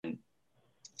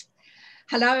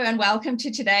Hello and welcome to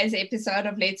today's episode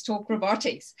of Let's Talk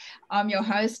Robotics. I'm your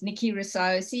host, Nikki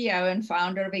Rousseau, CEO and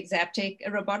founder of Exaptec,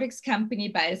 a robotics company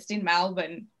based in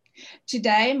Melbourne.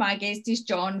 Today, my guest is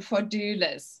John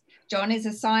Fodoulis. John is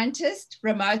a scientist,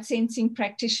 remote sensing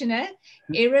practitioner,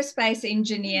 aerospace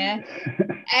engineer,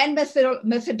 and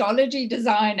methodology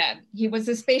designer. He was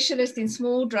a specialist in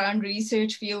small drone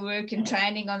research, fieldwork, and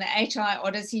training on the HI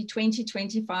Odyssey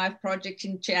 2025 project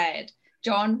in Chad.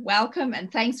 John, welcome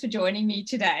and thanks for joining me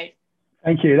today.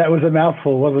 Thank you. That was a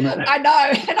mouthful, wasn't it? I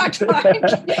know, and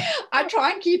I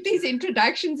try and keep these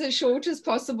introductions as short as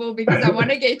possible because I want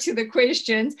to get to the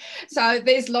questions. So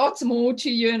there's lots more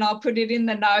to you, and I'll put it in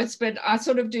the notes, but I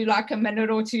sort of do like a minute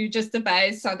or two just the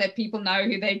base so that people know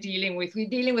who they're dealing with. We're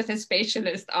dealing with a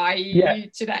specialist, i.e.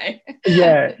 you today.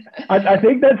 Yeah, I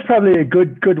think that's probably a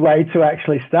good way to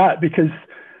actually start, because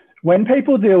when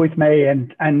people deal with me,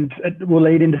 and it will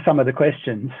lead into some of the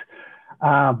questions,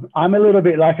 I'm a little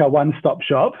bit like a one-stop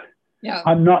shop. Yeah.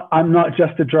 I'm not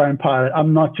just a drone pilot.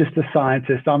 I'm not just a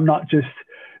scientist. I'm not just,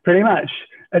 pretty much,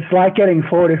 it's like getting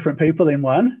 4 different people in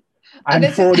one and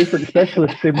 4 different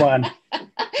specialists in one.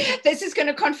 This is going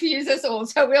to confuse us all.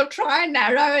 So we'll try and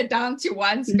narrow it down to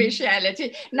one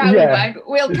speciality. No, Yeah. we won't.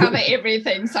 We'll cover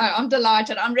everything. So I'm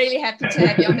delighted. I'm really happy to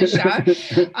have you on the show.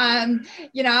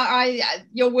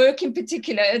 Your work in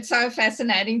particular, it's so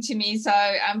fascinating to me. So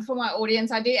for my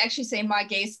audience, I do actually send my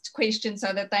guests questions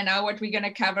so that they know what we're going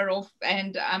to cover off.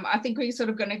 And I think we're sort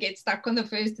of going to get stuck on the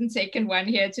first and second one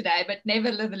here today, but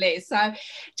nevertheless. So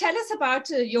tell us about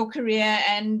your career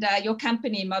and your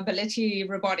company, Mobility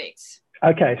Robotics.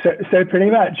 Okay, so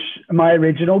pretty much my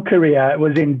original career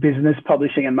was in business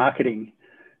publishing and marketing.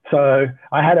 So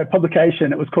I had a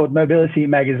publication, it was called Mobility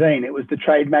Magazine. It was the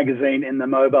trade magazine in the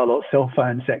mobile or cell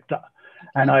phone sector.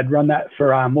 And I'd run that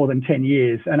for more than 10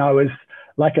 years. And I was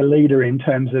like a leader in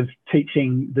terms of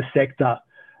teaching the sector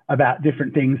about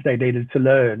different things they needed to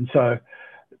learn. So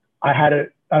I had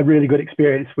a really good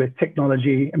experience with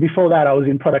technology. And before that, I was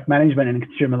in product management and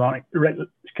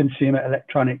consumer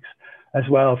electronics as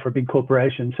well for a big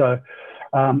corporation. So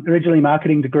originally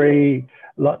marketing degree,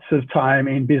 lots of time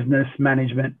in business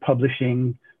management,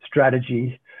 publishing,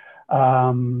 strategy.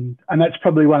 And that's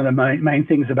probably one of the main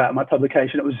things about my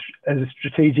publication. It was as a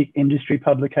strategic industry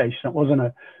publication. It wasn't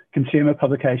a consumer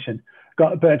publication.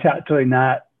 Got burnt out doing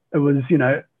that. It was,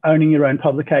 owning your own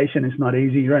publication is not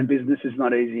easy. Your own business is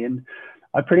not easy. And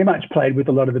I pretty much played with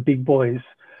a lot of the big boys,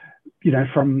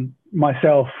 from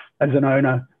myself as an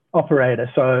owner, operator.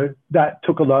 So that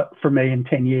took a lot from me in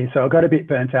 10 years. So I got a bit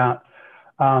burnt out.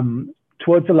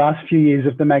 Towards the last few years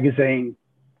of the magazine,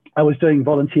 I was doing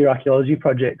volunteer archaeology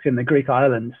projects in the Greek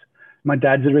islands. My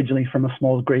dad's originally from a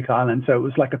small Greek island. So it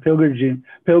was like a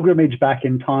pilgrimage back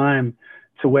in time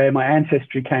to where my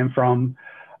ancestry came from.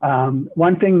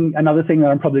 Another thing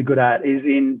that I'm probably good at is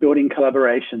in building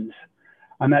collaborations.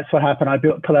 And that's what happened. I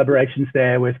built collaborations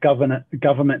there with government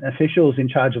officials in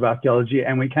charge of archaeology,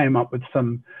 and we came up with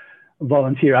some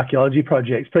volunteer archaeology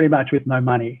projects, pretty much with no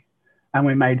money, and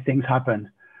we made things happen.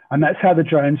 And that's how the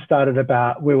drone started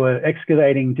about. We were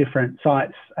excavating different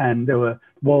sites, and there were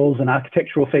walls and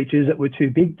architectural features that were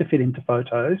too big to fit into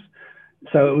photos.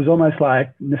 So it was almost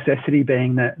like necessity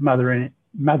being the mother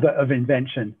of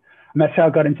invention. And that's how I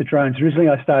got into drones. Originally,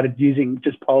 I started using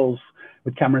just poles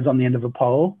with cameras on the end of a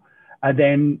pole. I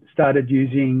then started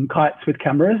using kites with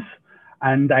cameras,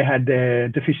 and they had their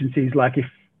deficiencies, like if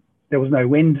there was no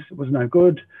wind, it was no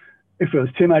good. If there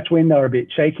was too much wind, they were a bit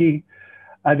shaky.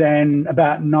 And then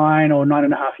about 9 or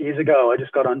 9.5 years ago, I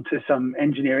just got onto some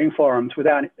engineering forums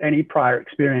without any prior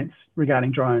experience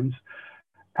regarding drones,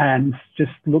 and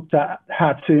just looked at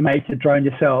how to make a drone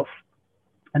yourself.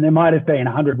 And there might have been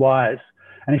 100 wires.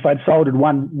 And if I'd soldered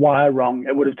one wire wrong,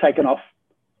 it would have taken off,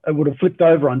 it would have flipped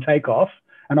over on takeoff,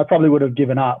 and I probably would have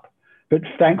given up. But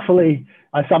thankfully,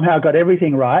 I somehow got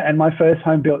everything right, and my first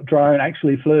home-built drone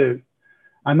actually flew,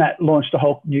 and that launched a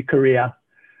whole new career.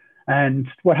 And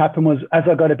what happened was, as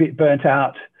I got a bit burnt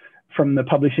out from the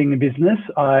publishing business,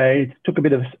 I took a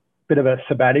bit of a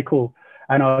sabbatical,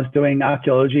 and I was doing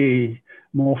archaeology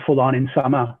more full-on in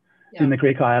summer in the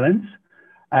Greek islands.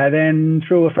 And then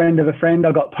through a friend of a friend,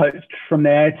 I got poached from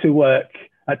there to work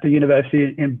at the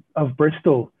University of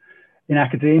Bristol in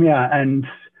academia. And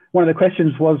one of the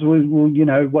questions was,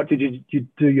 well, what did you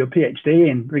do your PhD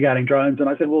in regarding drones? And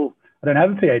I said, well, I don't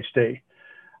have a PhD.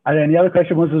 And then the other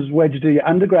question was where did you do your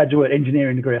undergraduate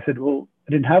engineering degree? I said, well,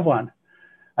 I didn't have one.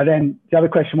 And then the other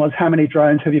question was, how many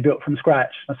drones have you built from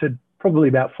scratch? I said, probably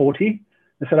about 40.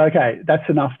 I said, okay, that's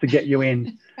enough to get you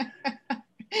in.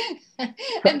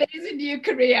 And there's a new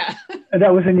career. And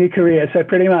that was a new career. So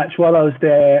pretty much while I was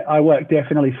there, I worked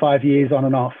definitely 5 years on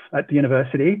and off at the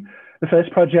university. The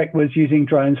first project was using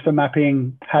drones for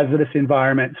mapping hazardous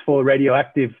environments for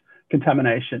radioactive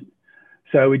contamination.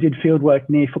 So we did field work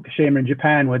near Fukushima in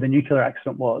Japan where the nuclear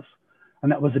accident was.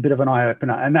 And that was a bit of an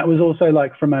eye-opener. And that was also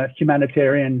like from a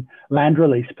humanitarian land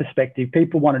release perspective.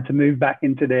 People wanted to move back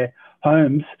into their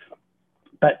homes,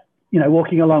 but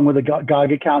walking along with a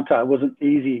Geiger counter wasn't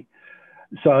easy.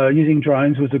 So using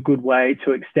drones was a good way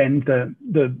to extend the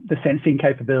sensing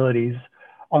capabilities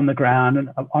on the ground and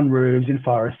on roofs, in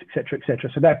forests, et cetera, et cetera.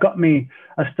 So that got me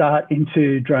a start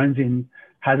into drones in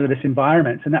hazardous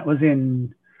environments. And that was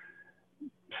in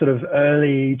sort of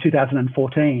early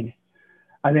 2014.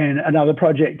 And then another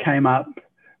project came up.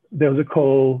 There was a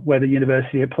call where the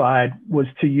university applied was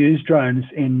to use drones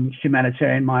in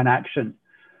humanitarian mine action.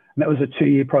 And that was a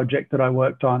 2-year project that I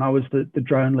worked on. I was the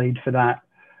drone lead for that.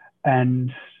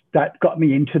 And that got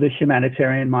me into the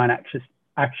humanitarian mine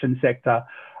action sector.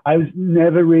 I was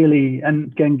never really,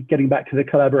 and getting back to the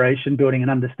collaboration, building and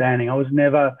understanding,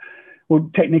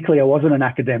 technically I wasn't an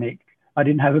academic. I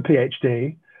didn't have a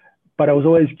PhD, but I was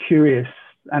always curious.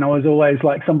 And I was always,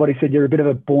 like somebody said, you're a bit of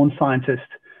a born scientist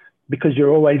because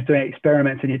you're always doing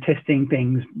experiments and you're testing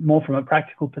things more from a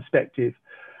practical perspective.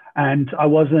 And I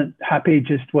wasn't happy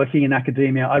just working in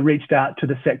academia. I reached out to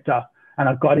the sector and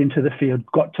I got into the field,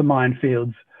 got to mine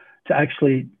fields to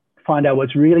actually find out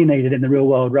what's really needed in the real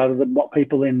world rather than what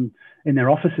people in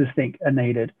their offices think are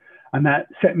needed. And that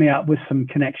set me up with some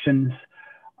connections.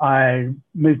 I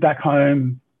moved back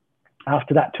home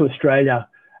after that to Australia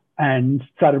and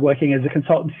started working as a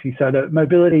consultancy. So the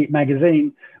Mobility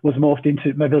magazine was morphed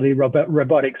into Mobility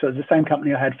Robotics. So it was the same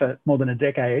company I had for more than a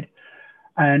decade.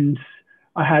 And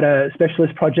I had a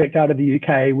specialist project out of the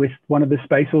UK with one of the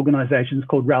space organizations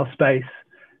called RAL Space,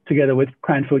 together with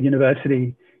Cranfield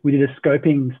University. We did a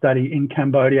scoping study in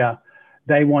Cambodia.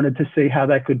 They wanted to see how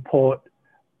they could port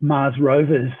Mars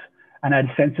rovers and add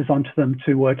sensors onto them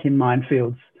to work in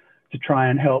minefields to try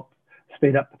and help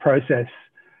speed up the process.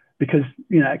 Because,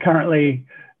 currently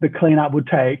the cleanup would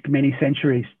take many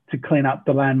centuries to clean up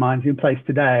the landmines in place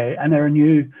today. And there are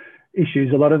new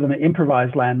issues. A lot of them are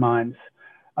improvised landmines.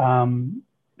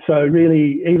 So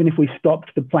really, even if we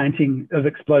stopped the planting of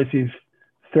explosive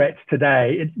threats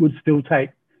today, it would still take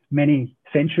many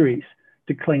centuries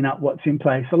to clean up what's in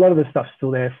place. A lot of the stuff's still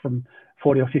there from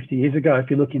 40 or 50 years ago. If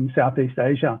you look in Southeast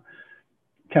Asia,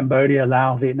 Cambodia,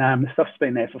 Laos, Vietnam, the stuff's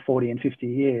been there for 40 and 50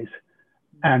 years.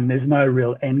 And there's no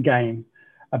real end game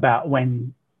about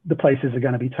when the places are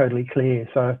going to be totally clear.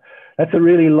 So that's a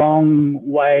really long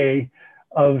way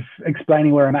of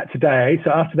explaining where I'm at today.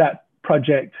 So after that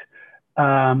project,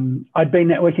 I'd been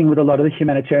networking with a lot of the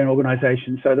humanitarian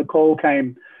organizations. So the call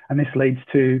came, and this leads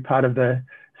to part of the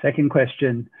second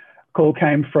question, call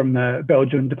came from the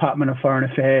Belgian Department of Foreign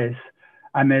Affairs.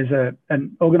 And there's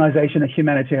an organization, a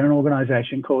humanitarian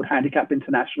organization called Handicap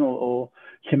International, or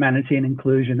Humanity and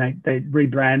Inclusion. They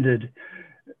rebranded.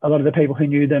 A lot of the people who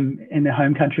knew them in their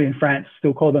home country in France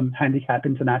still call them Handicap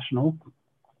International.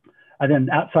 And then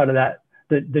outside of that,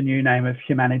 the new name of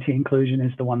Humanity Inclusion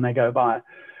is the one they go by.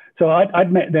 So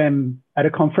I'd met them at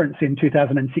a conference in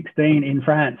 2016 in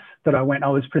France that I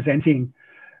was presenting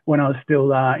when I was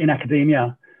still in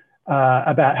academia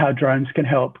about how drones can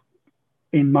help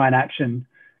in mine action,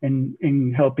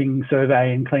 in helping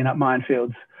survey and clean up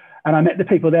minefields. And I met the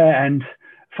people there, and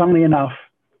funnily enough,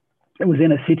 it was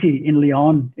in a city in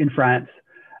Lyon in France,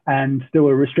 and there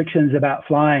were restrictions about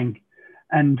flying.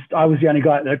 And I was the only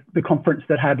guy at the conference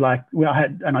that had I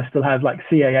still have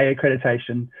CAA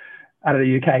accreditation out of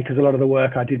the UK, because a lot of the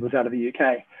work I did was out of the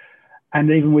UK. And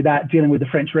even with that, dealing with the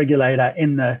French regulator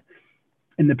in the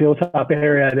built up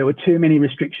area, there were too many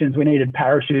restrictions. We needed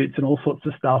parachutes and all sorts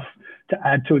of stuff to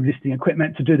add to existing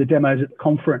equipment to do the demos at the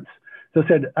conference. So I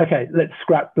said, okay, let's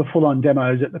scrap the full on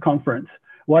demos at the conference.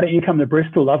 Why don't you come to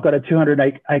Bristol? I've got a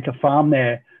 200-acre farm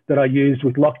there that I used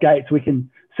with locked gates. We can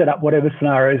set up whatever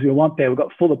scenarios we want there. We've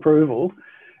got full approval.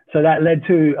 So that led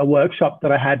to a workshop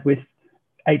that I had with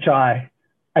HI.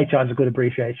 HI is a good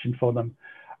abbreviation for them.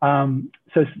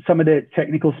 So some of their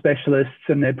technical specialists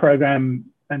and their program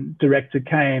and director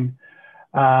came,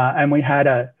 and we had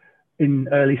in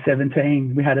early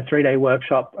 17, we had a 3-day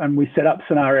workshop, and we set up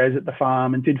scenarios at the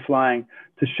farm and did flying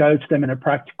to show to them in a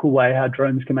practical way how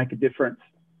drones can make a difference.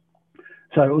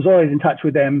 So I was always in touch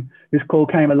with them. This call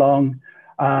came along.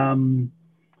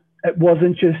 It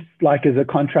wasn't just like as a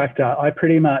contractor. I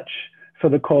pretty much, for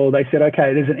the call, they said,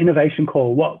 okay, there's an innovation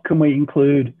call. What can we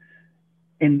include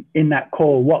in that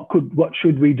call? What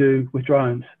should we do with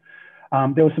drones?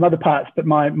 There were some other parts, but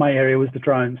my area was the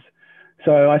drones.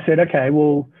 So I said, okay,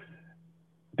 well,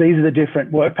 these are the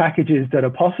different work packages that are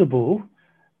possible.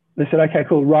 They said, okay,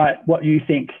 cool, write what you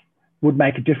think would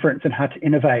make a difference and how to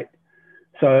innovate.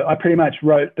 So I pretty much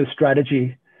wrote the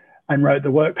strategy and wrote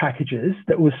the work packages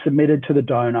that was submitted to the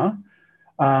donor.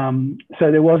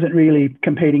 So there wasn't really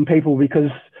competing people,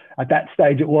 because at that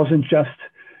stage, it wasn't just,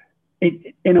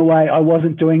 in a way, I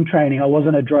wasn't doing training. I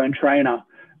wasn't a drone trainer,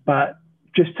 but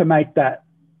just to make that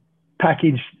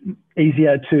package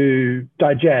easier to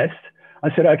digest, I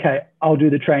said, okay, I'll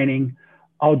do the training,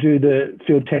 I'll do the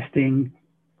field testing,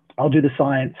 I'll do the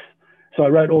science. So I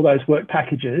wrote all those work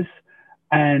packages,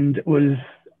 and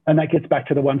that gets back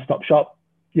to the one-stop shop,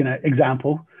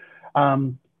 example.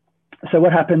 So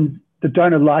what happened, the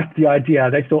donor liked the idea.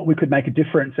 They thought we could make a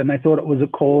difference, and they thought it was a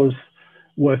cause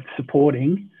worth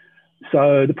supporting.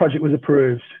 So the project was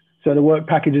approved. So the work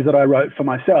packages that I wrote for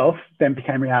myself then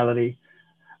became reality.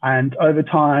 And over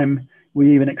time,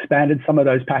 we even expanded some of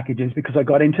those packages, because I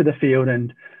got into the field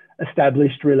and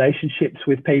established relationships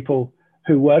with people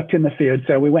who worked in the field.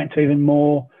 So we went to even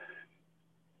more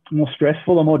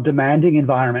stressful or more demanding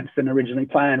environments than originally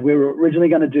planned. We were originally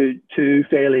going to do 2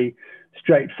 fairly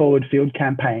straightforward field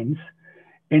campaigns.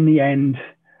 In the end,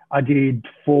 I did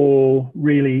 4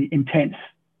 really intense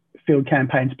field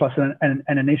campaigns plus an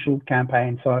initial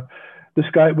campaign. So the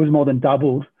scope was more than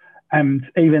doubled. And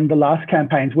even the last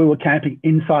campaigns, we were camping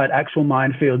inside actual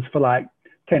minefields for like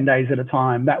 10 days at a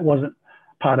time. That wasn't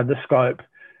part of the scope.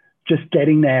 Just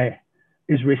getting there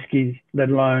is risky, let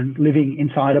alone living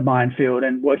inside a minefield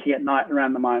and working at night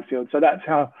around the minefield. So that's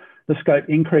how the scope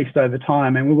increased over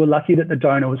time. And we were lucky that the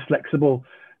donor was flexible,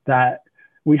 that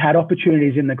we had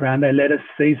opportunities in the ground. They let us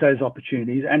seize those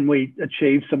opportunities, and we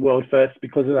achieved some world firsts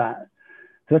because of that.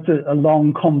 So that's a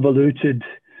long, convoluted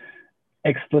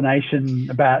explanation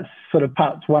about sort of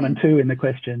parts 1 and 2 in the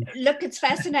question. Look, it's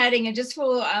fascinating. And just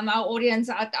for our audience,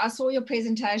 I saw your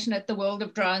presentation at the World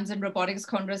of Drones and Robotics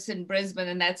Congress in Brisbane,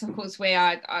 and that's of course where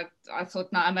I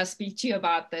thought, now I must speak to you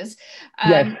about this.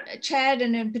 Yes. Chad,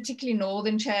 and in particularly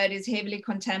northern Chad, is heavily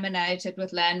contaminated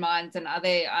with landmines and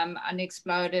other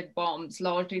unexploded bombs,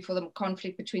 largely for the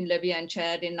conflict between Libya and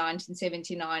Chad in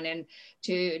 1979 and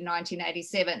to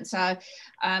 1987. So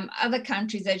other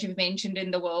countries, as you've mentioned,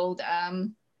 in the world,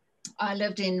 I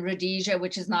lived in Rhodesia,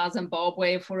 which is now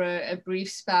Zimbabwe, for a brief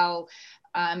spell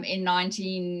in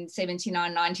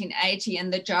 1979, 1980.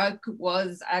 And the joke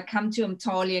was come to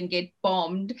Umtali and get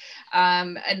bombed.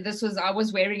 And this was, I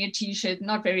was wearing a T-shirt,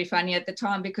 not very funny at the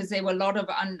time, because there were a lot of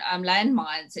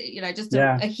landmines, just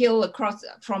a hill across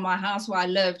from my house where I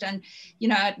lived. And,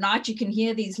 at night you can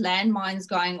hear these landmines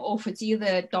going off. It's either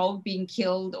a dog being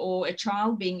killed or a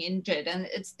child being injured. And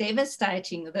it's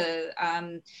devastating, the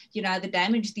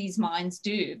damage these mines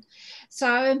do.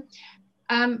 So,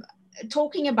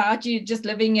 talking about you just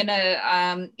living in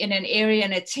an area,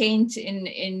 in a tent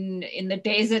in the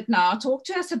desert now, talk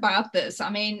to us about this. I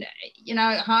mean,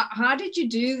 how did you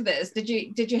do this? Did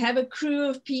you have a crew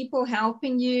of people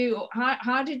helping you?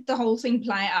 How did the whole thing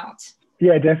play out?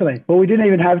 Yeah, definitely. Well, we didn't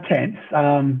even have tents.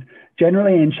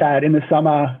 Generally in Chad, in the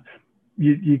summer,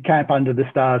 you camp under the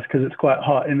stars because it's quite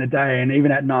hot in the day, and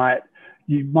even at night,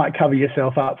 you might cover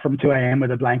yourself up from 2 a.m.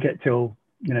 with a blanket till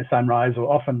sunrise,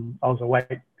 or often I was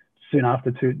awake soon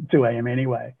after 2 a.m.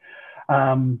 anyway.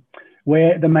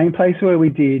 Where the main place where we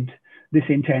did this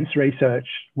intense research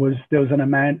was, there was an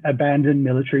abandoned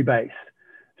military base.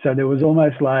 So there was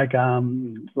almost like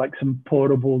some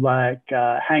portable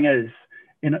hangars,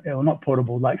 or not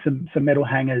portable, like some metal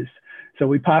hangars. So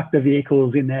we parked the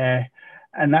vehicles in there,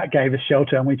 and that gave us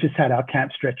shelter. And we just had our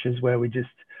camp stretches where we just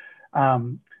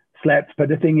slept. But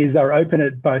the thing is, they were open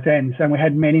at both ends, and we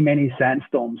had many, many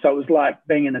sandstorms. So it was like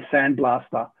being in a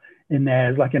sandblaster in there.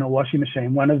 It was like in a washing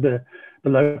machine. One of the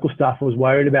local staff was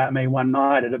worried about me one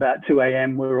night at about 2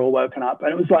 a.m. We were all woken up,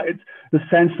 and it was like, the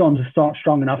sandstorms are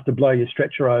strong enough to blow your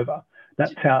stretcher over.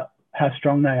 That's how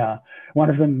strong they are. One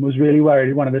of them was really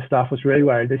worried. One of the staff was really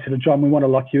worried. They said, "John, we want to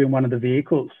lock you in one of the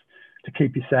vehicles to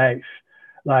keep you safe."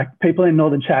 Like, people in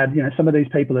northern Chad, some of these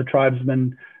people are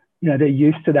tribesmen, they're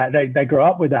used to that. They grow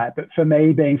up with that. But for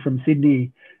me, being from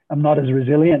Sydney, I'm not as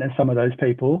resilient as some of those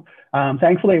people.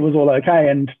 Thankfully, it was all okay,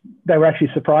 and they were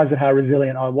actually surprised at how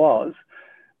resilient I was.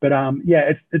 But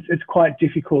it's quite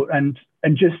difficult, and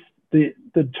just the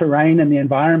terrain and the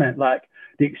environment, like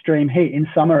the extreme heat. In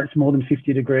summer, it's more than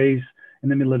 50 degrees in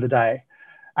the middle of the day,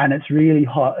 and it's really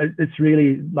hot. It's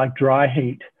really like dry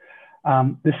heat.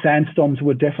 The sandstorms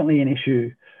were definitely an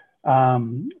issue.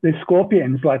 There's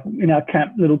scorpions, like in our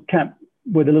little camp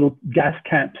where the little gas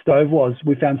camp stove was.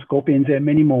 We found scorpions there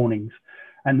many mornings,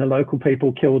 and the local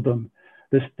people killed them,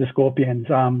 the scorpions.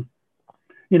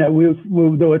 you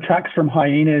know, there were tracks from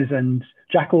hyenas and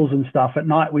jackals and stuff at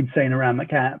night we'd seen around the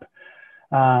camp.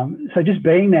 So just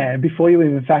being there before you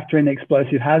even factor in the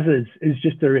explosive hazards is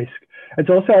just a risk. It's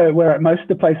also where most of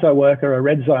the places I work are a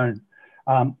red zone,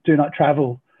 do not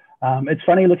travel. It's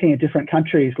funny looking at different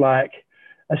countries like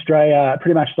Australia,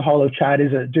 pretty much the whole of Chad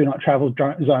is a do not travel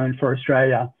zone for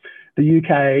Australia. The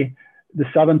UK, the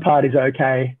southern part is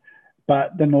okay,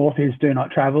 but the north is do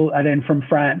not travel. And then from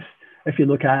France, if you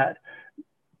look at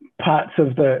parts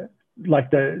of the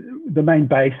main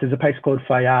base, there's a place called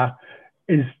Fayard,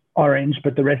 is orange,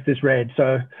 but the rest is red.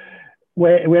 So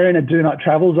we're in a do not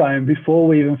travel zone before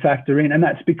we even factor in. And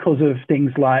that's because of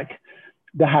things like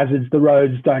the hazards, the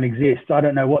roads don't exist. I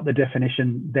don't know what the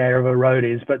definition there of a road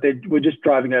is, but we're just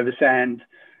driving over sand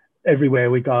everywhere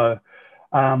we go.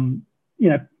 You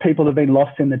know, people have been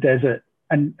lost in the desert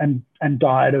and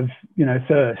died of, you know,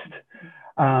 thirst.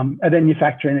 And then you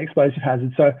factor in explosive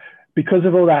hazards. So because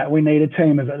of all that, we need a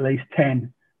team of at least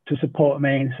 10 to support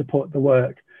me and support the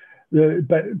work.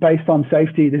 But based on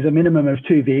safety, there's a minimum of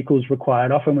 2 vehicles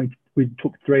required. Often we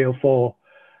took 3 or 4.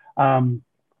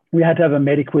 We had to have a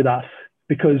medic with us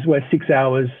because we're 6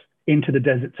 hours into the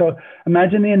desert. So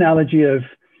imagine the analogy of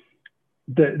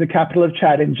the capital of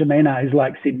Chad, N'Djamena, is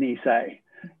like Sydney, say.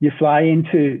 You fly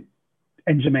into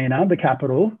N'Djamena, the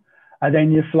capital, and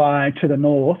then you fly to the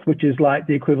north, which is like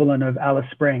the equivalent of Alice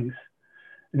Springs.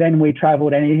 Then we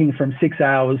traveled anything from 6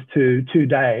 hours to 2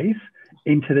 days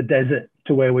into the desert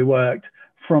to where we worked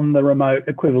from the remote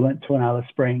equivalent to an Alice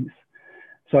Springs.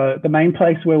 So the main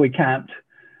place where we camped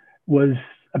was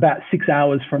about 6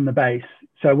 hours from the base.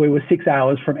 So we were 6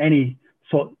 hours from any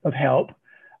sort of help.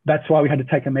 That's why we had to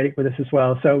take a medic with us as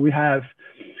well. So we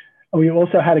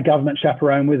also had a government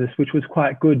chaperone with us, which was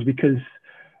quite good because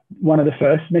one of the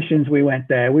first missions we went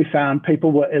there, we found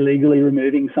people were illegally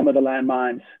removing some of the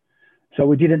landmines. So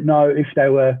we didn't know if they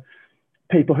were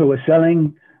people who were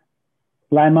selling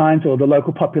landmines or the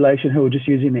local population who were just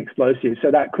using the explosives.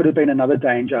 So that could have been another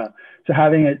danger. So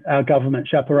having our government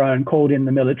chaperone called in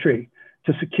the military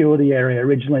to secure the area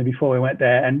originally before we went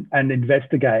there and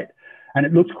investigate. And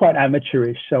it looked quite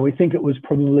amateurish. So we think it was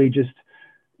probably just,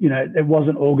 you know, it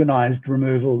wasn't organized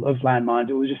removal of landmines.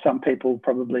 It was just some people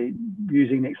probably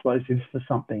using the explosives for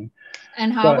something.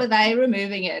 And how were they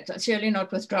removing it? Surely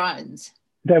not with drones.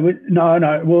 They would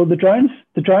no. Well, the drones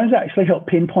actually help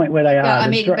pinpoint where they are. Yeah, I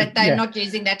mean, but they're not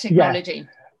using that technology. Yeah.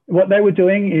 What they were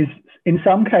doing is, in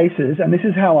some cases, and this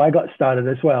is how I got started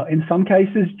as well, in some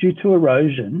cases, due to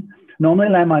erosion, normally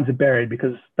landmines are buried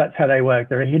because that's how they work.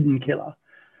 They're a hidden killer.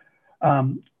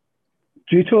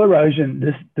 Due to erosion,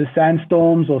 the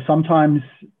sandstorms, or sometimes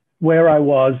where I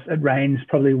was, it rains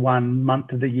probably 1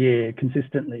 month of the year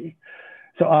consistently.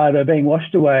 So either being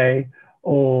washed away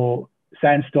or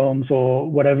sandstorms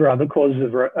or whatever other causes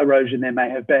of erosion there may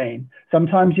have been.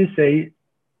 Sometimes you see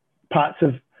parts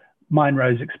of mine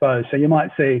rows exposed. So you might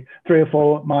see 3 or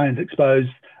 4 mines exposed,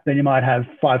 then you might have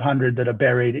 500 that are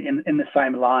buried in the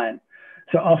same line.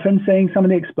 So often seeing some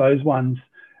of the exposed ones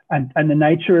and the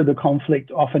nature of the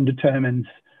conflict often determines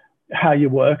how you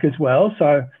work as well.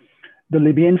 So the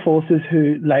Libyan forces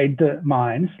who laid the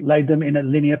mines, laid them in a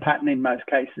linear pattern in most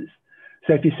cases.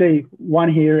 So if you see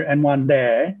one here and one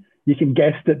there, you can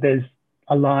guess that there's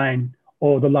a line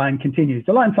or the line continues.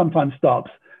 The line sometimes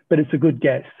stops, but it's a good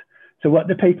guess. So what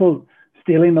the people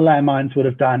stealing the landmines would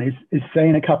have done is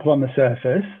seen a couple on the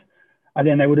surface, and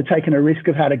then they would have taken a risk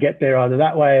of how to get there either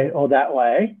that way or that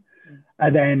way,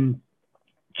 and then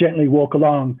gently walk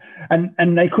along.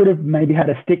 And they could have maybe had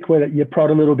a stick where you prod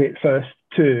a little bit first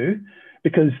too,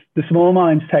 because the small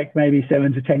mines take maybe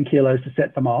 7 to 10 kilos to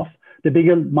set them off. The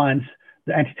bigger mines,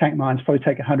 the anti-tank mines, probably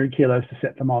take 100 kilos to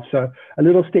set them off. So a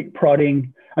little stick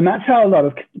prodding. And that's how a lot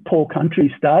of poor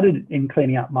countries started in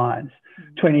cleaning up mines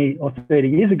 20 or 30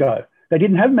 years ago. They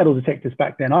didn't have metal detectors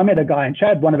back then. I met a guy in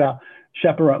Chad, one of our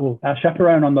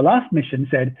chaperone on the last mission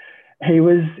said he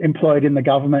was employed in the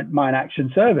government mine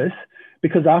action service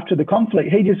because after the conflict,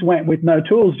 he just went with no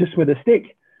tools, just with a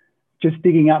stick, just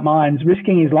digging up mines,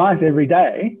 risking his life every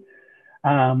day.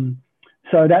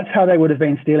 So that's how they would have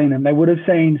been stealing them. They would have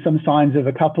seen some signs of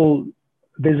a couple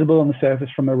visible on the surface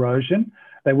from erosion.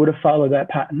 They would have followed that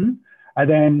pattern. And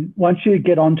then once you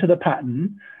get onto the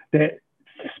pattern, they're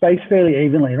spaced fairly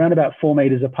evenly, around about 4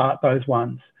 meters apart, those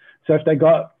ones. So if they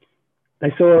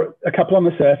saw a couple on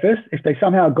the surface, if they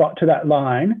somehow got to that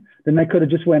line, then they could have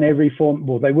just went every 4,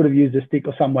 well, they would have used a stick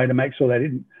or some way to make sure they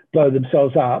didn't blow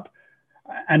themselves up.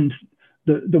 And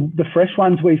the fresh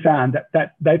ones we found,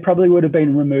 that they probably would have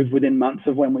been removed within months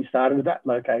of when we started at that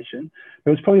location.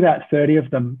 There was probably about 30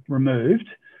 of them removed,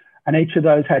 and each of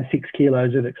those had 6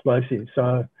 kilos of explosives.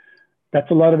 So that's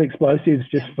a lot of explosives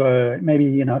just for maybe,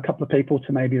 you know, a couple of people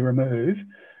to maybe remove.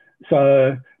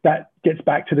 So that gets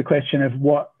back to the question of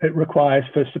what it requires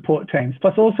for support teams.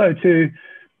 Plus also to,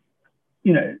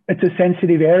 you know, it's a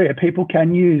sensitive area. People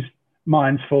can use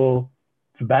mines for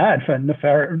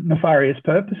nefarious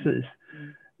purposes.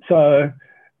 So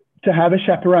to have a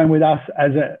chaperone with us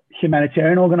as a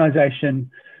humanitarian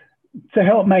organisation to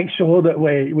help make sure that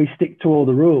we stick to all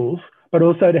the rules, but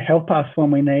also to help us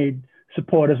when we need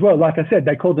support as well. Like I said,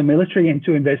 they called the military in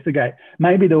to investigate.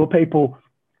 Maybe there were people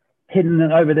hidden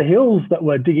over the hills that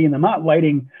were digging them up,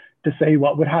 waiting to see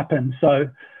what would happen. So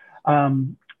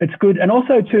it's good. And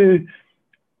also to,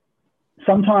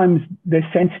 sometimes they're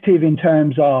sensitive in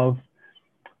terms of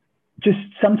just,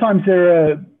 sometimes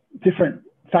there are different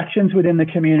factions within the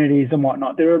communities and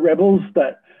whatnot. There are rebels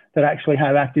that actually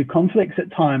have active conflicts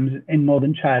at times in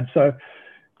northern Chad. So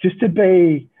just to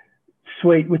be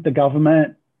sweet with the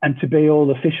government and to be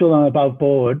all official and above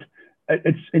board,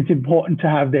 it's important to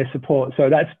have their support. So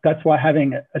that's why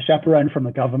having a chaperone from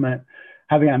the government,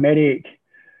 having a medic,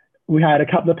 we had a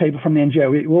couple of people from the NGO.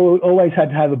 We always had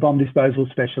to have a bomb disposal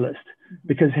specialist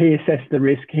because he assessed the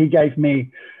risk. He gave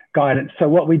me guidance. So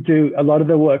what we do, a lot of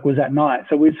the work was at night.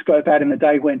 So we'd scope out in the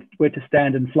day where to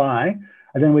stand and fly.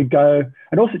 And then we'd go,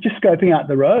 and also just scoping out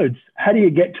the roads. How do you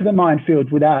get to the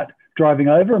minefield without driving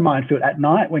over a minefield at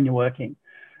night when you're working?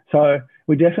 So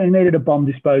we definitely needed a bomb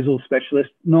disposal specialist.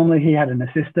 Normally he had an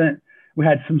assistant. We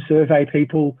had some survey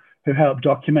people who helped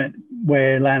document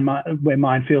where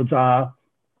minefields are.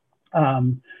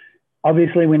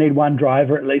 Obviously we need one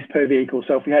driver at least per vehicle.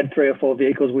 So if we had 3 or 4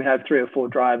 vehicles, we have 3 or 4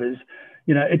 drivers.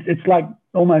 You know, it's like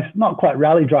almost not quite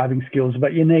rally driving skills,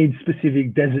 but you need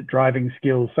specific desert driving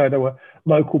skills. So there were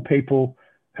local people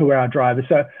who were our drivers.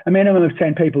 So a minimum of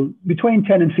 10 people, between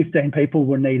 10 and 15 people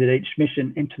were needed each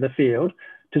mission into the field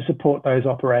to support those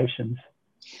operations.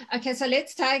 Okay, so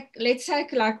let's take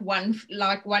like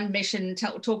one mission.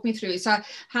 Talk me through. So,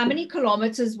 how many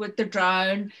kilometers would the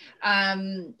drone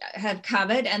have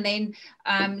covered? And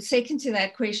then, second to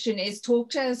that question is,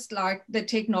 talk to us like the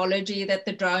technology that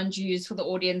the drones use for the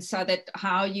audience. So that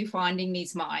how are you finding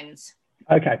these mines?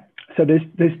 Okay, so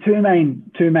there's two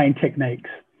main techniques.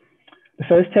 The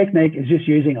first technique is just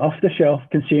using off-the-shelf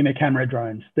consumer camera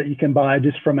drones that you can buy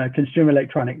just from a consumer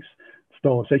electronics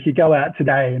store. So if you go out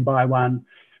today and buy one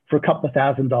for a couple of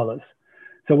 $1,000s.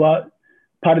 So what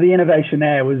part of the innovation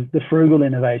there was the frugal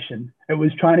innovation. It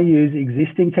was trying to use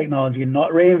existing technology and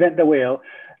not reinvent the wheel,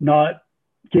 not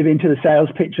give into the sales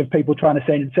pitch of people trying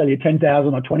to sell you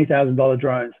 $10,000 or $20,000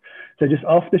 drones. So just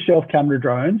off-the-shelf camera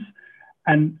drones.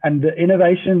 And the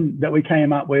innovation that we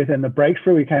came up with and the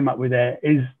breakthrough we came up with there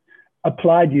is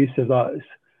applied use of those.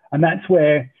 And that's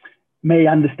where me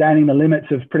understanding the limits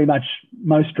of pretty much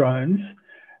most drones,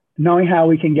 knowing how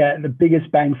we can get the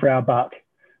biggest bang for our buck.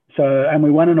 So, and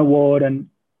we won an award and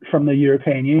from the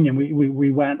European Union,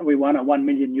 we won a €1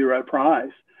 million prize.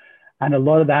 And a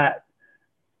lot of that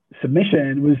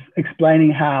submission was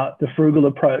explaining how the frugal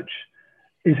approach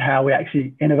is how we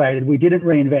actually innovated. We didn't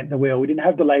reinvent the wheel. We didn't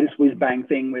have the latest whiz bang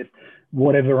thing with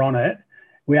whatever on it.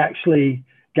 We actually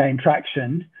gained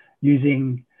traction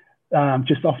using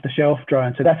just off the shelf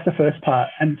drones. So that's the first part.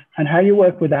 And how you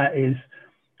work with that is,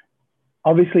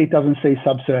 obviously it doesn't see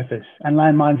subsurface, and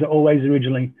landmines are always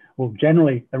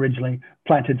generally originally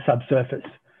planted subsurface.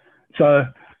 So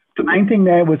the main thing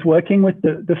there was working with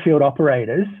the field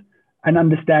operators and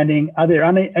understanding, are there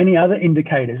any other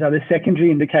indicators? Are there secondary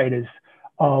indicators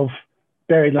of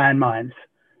buried landmines?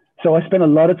 So I spent a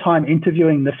lot of time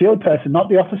interviewing the field person, not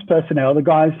the office personnel,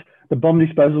 the bomb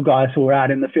disposal guys who were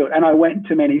out in the field. And I went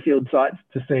to many field sites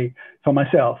to see for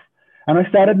myself. And I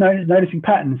started noticing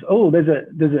patterns. Oh, there's a,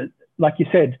 like you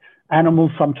said,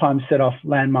 animals sometimes set off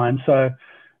landmines. So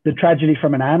the tragedy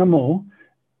from an animal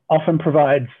often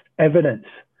provides evidence.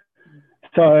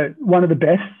 So one of the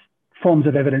best forms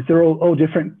of evidence, they're all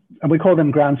different, and we call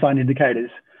them ground sign indicators.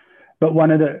 But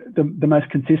one of the most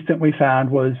consistent we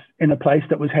found was in a place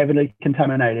that was heavily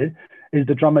contaminated, is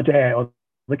the dromedare or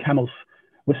the camels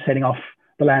was setting off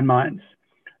the landmines.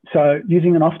 So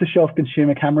using an off-the-shelf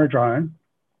consumer camera drone,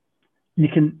 you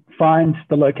can find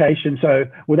the location. So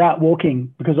without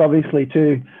walking, because obviously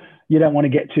too, you don't want to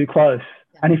get too close.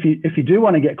 And if you do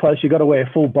want to get close, you've got to wear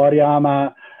full body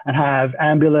armor and have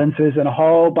ambulances and a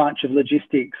whole bunch of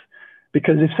logistics.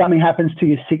 Because if something happens to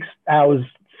you 6 hours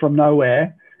from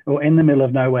nowhere or in the middle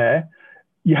of nowhere,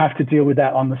 you have to deal with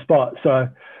that on the spot. So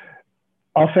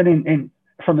often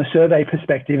from the survey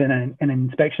perspective and an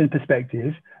inspection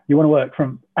perspective, you want to work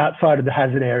from outside of the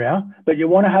hazard area, but you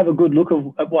want to have a good look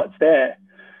at what's there.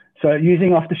 So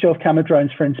using off-the-shelf camera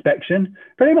drones for inspection,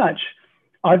 pretty much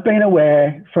I've been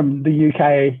aware from the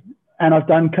UK, and I've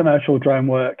done commercial drone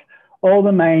work, all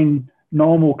the main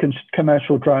normal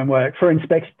commercial drone work for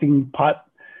inspecting pipes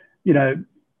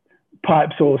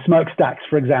or smokestacks,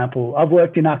 for example. I've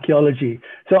worked in archaeology,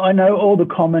 so I know all the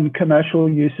common commercial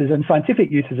uses and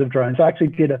scientific uses of drones. I actually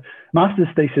did a master's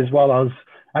thesis while I was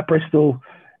at Bristol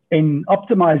in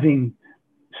optimizing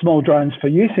small drones for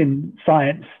use in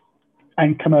science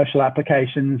and commercial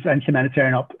applications and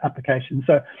humanitarian applications.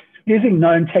 So using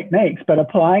known techniques, but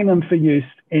applying them for use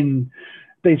in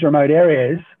these remote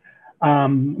areas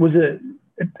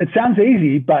it sounds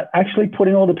easy, but actually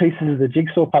putting all the pieces of the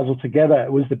jigsaw puzzle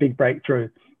together was the big breakthrough,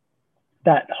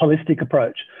 that holistic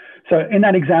approach. So in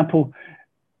that example,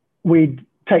 we'd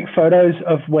take photos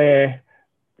of where,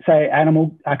 say,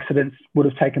 animal accidents would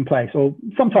have taken place, or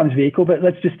sometimes vehicle, but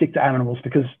let's just stick to animals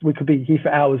because we could be here for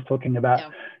hours talking about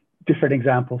different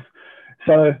examples.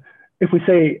 So if we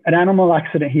see an animal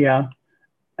accident here,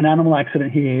 an animal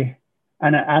accident here,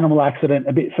 and an animal accident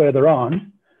a bit further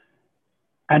on,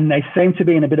 and they seem to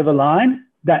be in a bit of a line,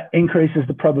 that increases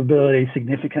the probability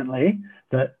significantly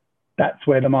that that's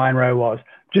where the mine row was,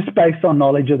 just based on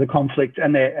knowledge of the conflict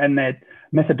and their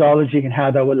methodology and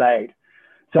how they were laid.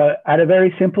 So at a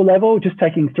very simple level, just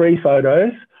taking 3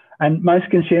 photos, and most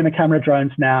consumer camera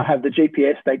drones now have the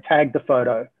GPS, they tag the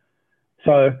photo.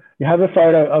 So you have a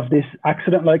photo of this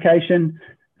accident location,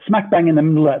 smack bang in the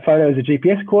middle of that photo is a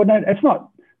GPS coordinate. It's not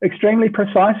extremely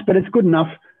precise, but it's good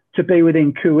enough to be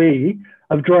within cooee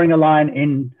of drawing a line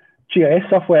in GIS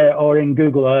software or in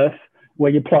Google Earth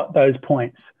where you plot those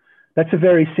points. That's a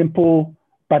very simple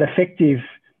but effective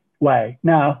way.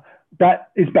 Now, that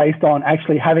is based on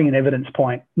actually having an evidence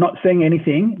point. Not seeing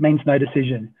anything means no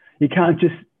decision. You can't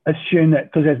just assume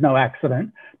that because there's no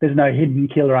accident, there's no hidden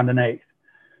killer underneath.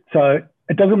 So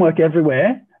it doesn't work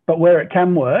everywhere, but where it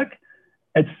can work,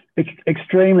 it's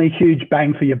extremely huge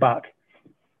bang for your buck.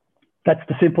 That's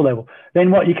the simple level.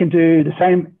 Then what you can do, the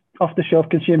same off-the-shelf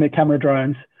consumer camera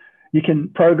drones, you can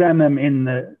program them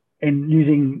in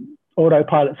using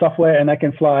autopilot software, and they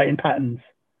can fly in patterns.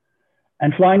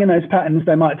 And flying in those patterns,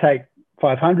 they might take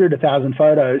 500, 1,000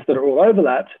 photos that are all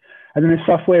overlapped. And then there's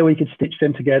software we could stitch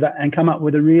them together and come up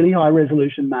with a really high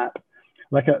resolution map,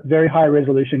 like a very high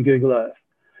resolution Google Earth.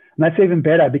 And that's even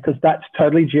better because that's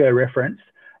totally geo-referenced.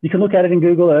 You can look at it in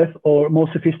Google Earth or more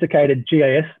sophisticated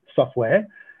GIS software.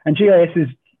 And GIS is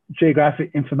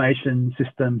Geographic Information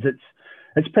Systems.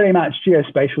 It's pretty much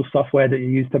geospatial software that you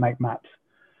use to make maps.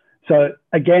 So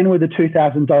again, with a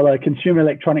 $2,000 consumer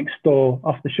electronics store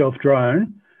off-the-shelf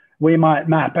drone, we might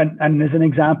map. And there's an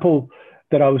example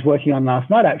that I was working on last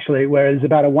night, actually, where there's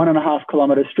about a 1.5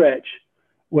 kilometer stretch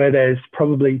where there's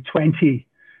probably 20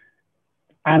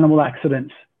 animal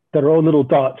accidents that are all little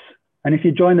dots. And if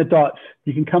you join the dots,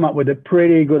 you can come up with a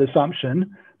pretty good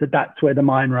assumption that that's where the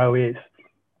mine row is.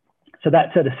 So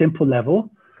that's at a simple level.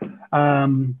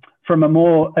 From a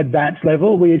more advanced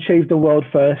level, we achieved the world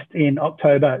first in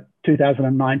October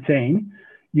 2019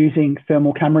 using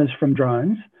thermal cameras from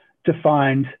drones to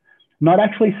not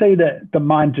actually see the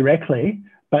mine directly,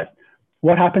 but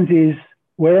what happens is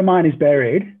where a mine is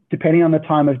buried, depending on the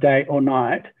time of day or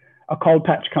night, a cold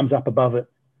patch comes up above it.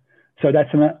 So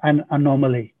that's an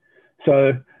anomaly.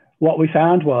 So what we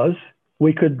found was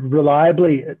we could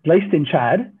reliably, at least in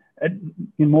Chad,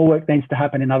 more work needs to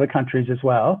happen in other countries as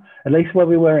well, at least where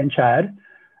we were in Chad.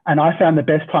 And I found the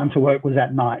best time to work was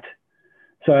at night.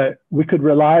 So we could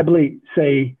reliably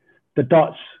see the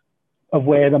dots of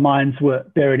where the mines were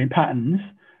buried in patterns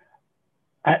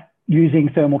using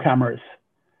thermal cameras.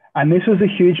 And this was a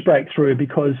huge breakthrough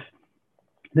because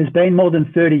there's been more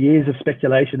than 30 years of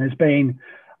speculation.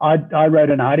 I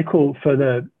wrote an article for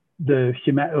the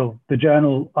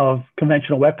Journal of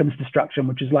Conventional Weapons Destruction,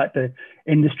 which is like the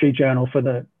industry journal for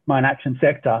the mine action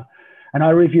sector. And I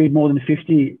reviewed more than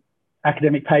 50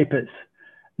 academic papers.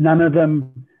 None of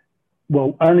them,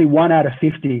 only 1 out of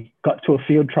 50 got to a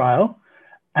field trial.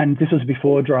 And this was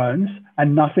before drones,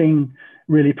 and nothing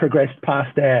really progressed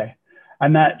past there.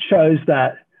 And that shows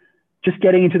that just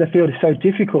getting into the field is so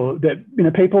difficult that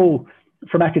people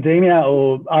from academia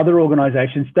or other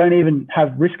organizations don't even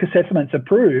have risk assessments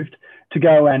approved to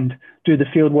go and do the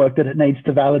field work that it needs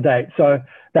to validate. So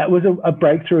that was a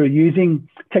breakthrough using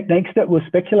techniques that were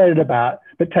speculated about,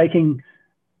 but taking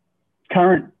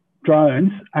current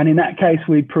drones. And in that case,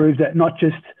 we proved that not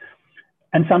just,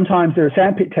 and sometimes there are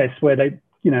sandpit tests where they,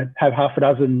 have half a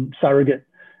dozen surrogate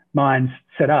mines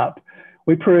set up.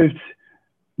 We proved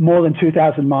more than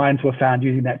 2,000 mines were found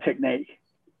using that technique.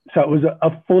 So it was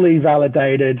a fully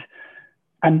validated,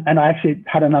 and I actually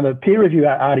had another peer review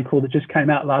article that just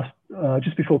came out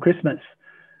just before Christmas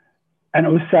and it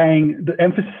was saying the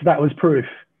emphasis of that was proof.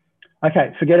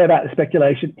 Okay, forget about the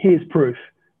speculation. Here's proof.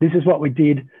 This is what we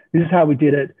did. This is how we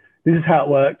did it. This is how it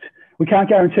worked. We can't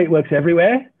guarantee it works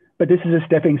everywhere, but this is a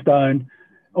stepping stone.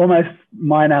 Almost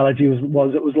my analogy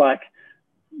was it was like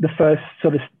the first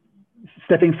sort of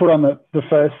stepping foot on the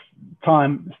first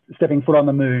time stepping foot on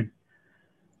the moon.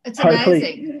 It's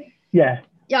amazing. Yeah.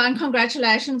 Yeah, and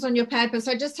congratulations on your paper.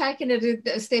 So just taking it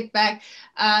a step back,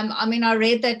 I mean, I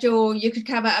read that you could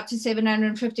cover up to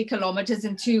 750 kilometers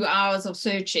in 2 hours of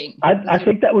searching. I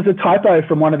think that was a typo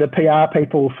from one of the PR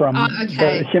people from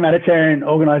the humanitarian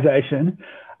organization.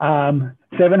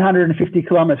 750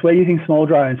 kilometers. We're using small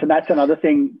drones, and that's another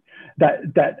thing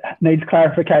that needs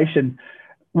clarification.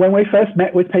 When we first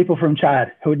met with people from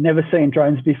Chad who had never seen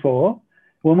drones before,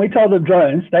 when we told them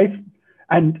drones,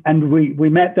 we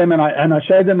met them, and I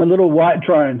showed them a little white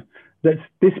drone that's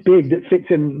this big that fits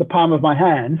in the palm of my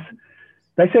hands.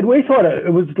 They said, we thought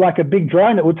it was like a big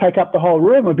drone that would take up the whole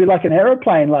room. It would be like an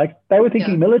aeroplane. Like they were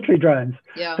thinking military drones.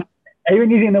 Yeah. Even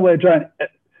using the word drone,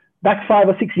 back 5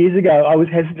 or 6 years ago, I was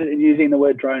hesitant in using the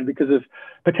word drone because of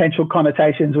potential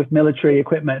connotations with military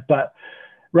equipment. But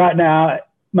right now,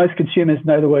 most consumers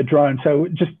know the word drone. So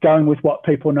just going with what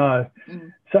people know.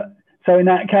 Mm. So in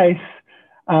that case,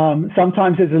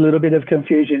 sometimes there's a little bit of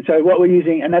confusion. So what we're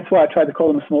using, and that's why I try to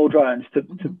call them small drones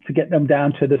to get them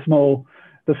down to the small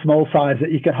size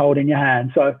that you can hold in your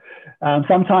hand. So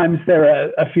sometimes there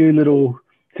are a few little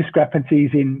discrepancies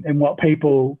in what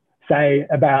people say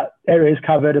about areas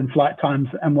covered and flight times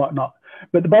and whatnot.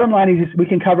 But the bottom line is we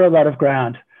can cover a lot of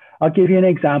ground. I'll give you an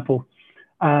example.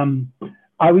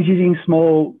 I was using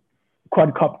small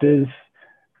quadcopters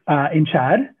in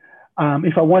Chad.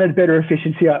 If I wanted better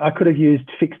efficiency, I could have used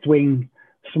fixed wing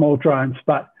small drones,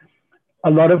 but a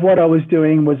lot of what I was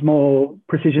doing was more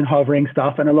precision hovering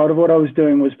stuff. And a lot of what I was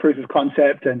doing was proof of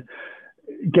concept and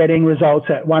getting results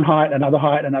at one height, another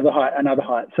height, another height, another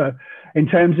height. So in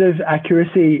terms of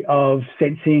accuracy of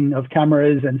sensing of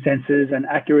cameras and sensors and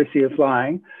accuracy of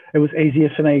flying, it was easier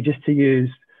for me just to use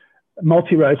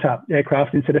multi-rotor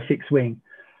aircraft instead of fixed wing.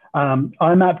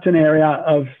 I mapped an area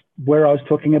of where I was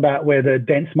talking about where the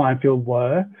dense minefield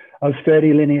were of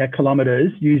 30 linear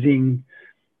kilometers using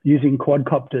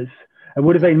quadcopters. It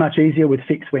would have been much easier with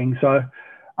fixed wing. So,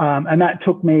 and that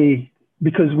took me,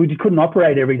 because we couldn't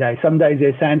operate every day. Some days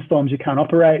there's sandstorms, you can't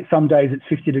operate. Some days it's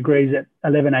 50 degrees at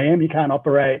 11 a.m., you can't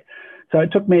operate. So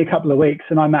it took me a couple of weeks,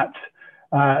 and I mapped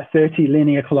 30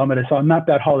 linear kilometers. So I mapped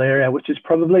that whole area, which is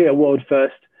probably a world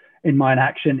first in mine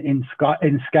action in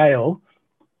scale,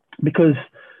 because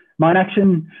mine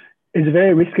action is a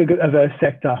very risk averse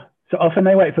sector. So often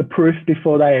they wait for proof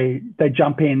before they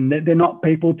jump in. They're not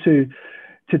people to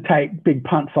take big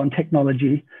punts on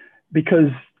technology, because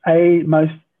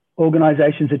most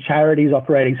organizations are charities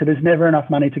operating, so there's never enough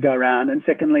money to go around. And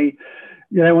secondly,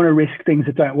 you don't want to risk things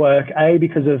that don't work,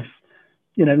 because of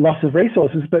loss of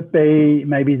resources, but B,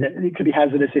 maybe that it could be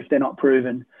hazardous if they're not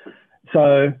proven.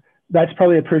 So that's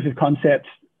probably a proof of concept.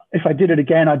 If I did it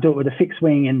again, I'd do it with a fixed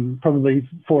wing in probably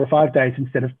 4 or 5 days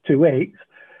instead of 2 weeks.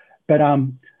 But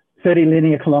 30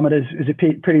 linear kilometers is a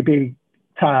pretty big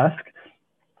task.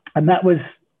 And that was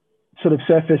sort of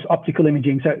surface optical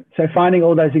imaging. So finding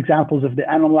all those examples of the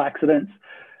animal accidents,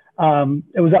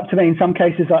 it was up to me. In some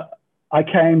cases, I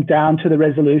came down to the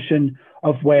resolution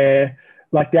of where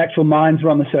like the actual mines were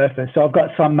on the surface. So I've got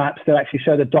some maps that actually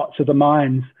show the dots of the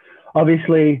mines.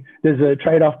 Obviously, there's a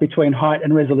trade-off between height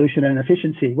and resolution and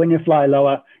efficiency. When you fly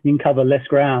lower, you can cover less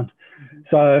ground. Mm-hmm.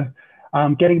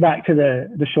 So getting back to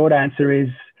the short answer is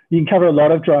you can cover a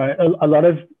lot of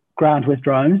ground with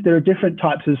drones. There are different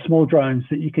types of small drones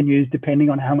that you can use depending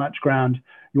on how much ground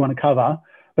you want to cover.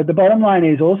 But the bottom line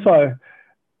is also,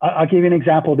 I'll give you an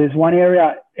example. There's one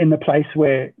area in the place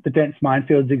where the dense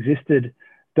minefields existed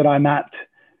that I mapped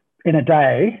in a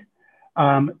day.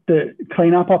 The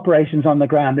cleanup operations on the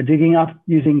ground, the digging up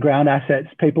using ground assets,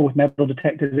 people with metal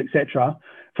detectors, etc.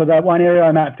 For that one area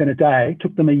I mapped in a day,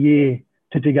 took them a year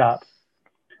to dig up.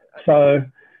 So,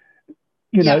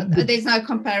 there's no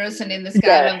comparison in the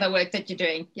scale of the work that you're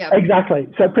doing. Yeah, exactly.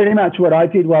 So pretty much what I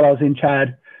did while I was in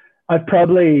Chad, I've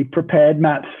probably prepared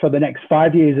maps for the next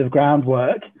 5 years of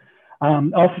groundwork.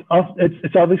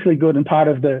 It's obviously good, and part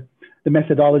of the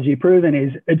methodology proven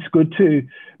is it's good to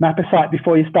map a site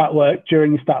before you start work,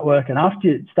 during you start work, and after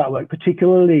you start work,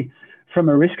 particularly from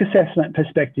a risk assessment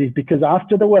perspective, because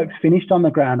after the work's finished on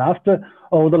the ground, after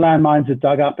all the landmines are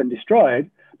dug up and destroyed,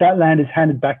 that land is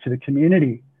handed back to the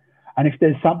community. And if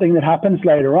there's something that happens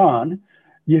later on,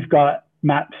 you've got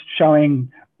maps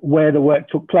showing where the work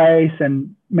took place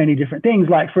and many different things.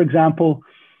 Like, for example,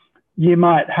 you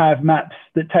might have maps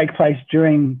that take place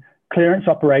during clearance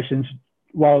operations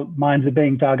while mines are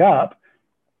being dug up,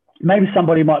 maybe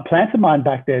somebody might plant a mine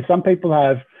back there. Some people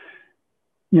have,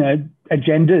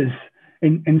 agendas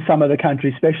in some of the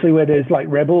countries, especially where there's like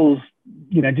rebels,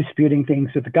 disputing things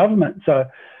with the government. So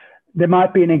there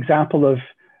might be an example of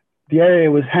the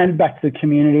area was handed back to the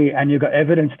community and you got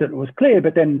evidence that it was clear,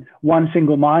 but then one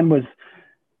single mine was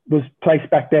placed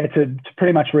back there to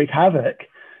pretty much wreak havoc.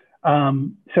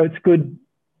 So it's good,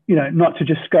 not to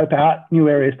just scope out new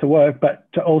areas to work,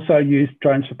 but to also use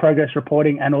drones for progress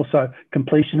reporting and also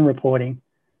completion reporting.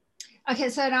 Okay,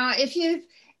 so now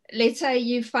let's say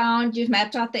you've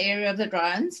mapped out the area of the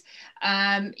drones,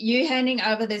 you handing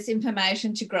over this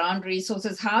information to ground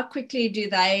resources, how quickly do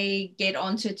they get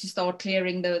onto it to start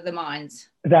clearing the mines?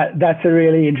 That's a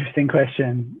really interesting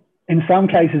question. In some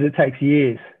cases, it takes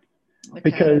years.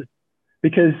 Okay.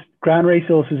 Because ground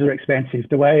resources are expensive.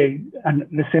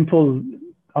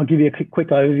 I'll give you a quick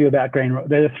overview about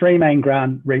there are three main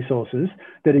ground resources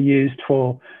that are used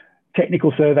for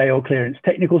technical survey or clearance.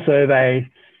 Technical survey,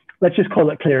 let's just call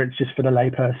it clearance just for the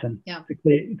layperson. Yeah.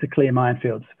 To clear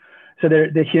minefields. So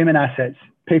they're human assets.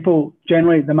 People,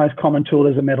 generally, the most common tool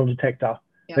is a metal detector.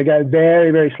 Yeah. They go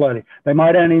very, very slowly. They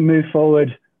might only move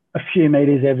forward a few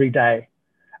meters every day.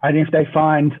 And if they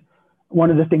find, one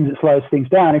of the things that slows things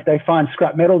down, if they find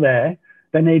scrap metal there,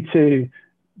 they need to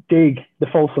dig the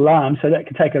false alarm, so that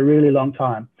can take a really long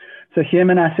time. So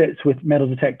human assets with metal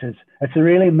detectors, it's a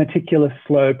really meticulous,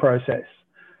 slow process.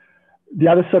 The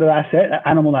other sort of asset are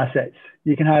animal assets.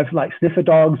 You can have like sniffer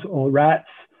dogs or rats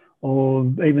or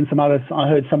even some others. I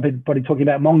heard somebody talking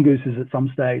about mongooses at some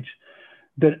stage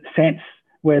that sense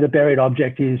where the buried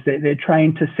object is. They're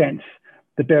trained to sense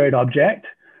the buried object,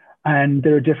 and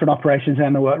there are different operations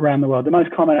around the world. The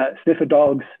most common are sniffer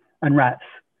dogs and rats.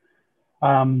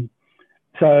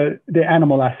 So they're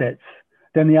animal assets.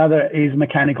 Then the other is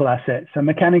mechanical assets. So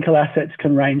mechanical assets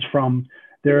can range from,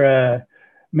 there are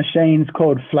machines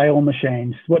called flail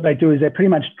machines. What they do is they pretty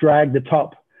much drag the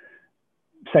top,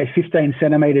 say 15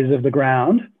 centimeters of the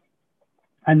ground,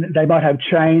 and they might have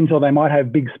chains or they might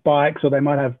have big spikes or they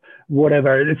might have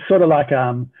whatever. It's sort of like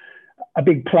a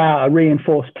big plow, a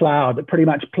reinforced plow that pretty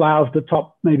much plows the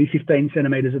top maybe 15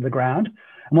 centimeters of the ground.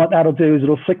 And what that'll do is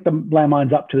it'll flick the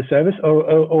landmines up to the surface, or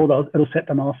it'll set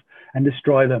them off and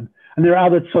destroy them. And there are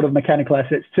other sort of mechanical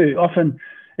assets too. Often,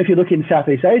 if you look in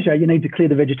Southeast Asia, you need to clear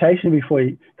the vegetation before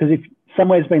you, because if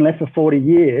somewhere's been left for 40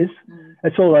 years,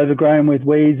 it's all overgrown with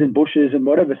weeds and bushes and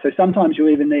whatever. So sometimes you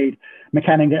even need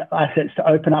mechanical assets to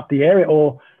open up the area,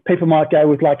 or people might go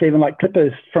with even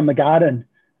clippers from the garden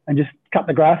and just cut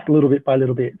the grass little bit by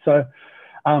little bit. So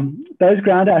those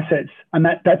ground assets, and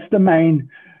that's the main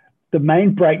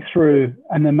breakthrough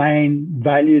and the main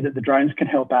value that the drones can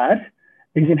help add,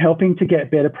 is in helping to get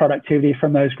better productivity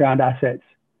from those ground assets.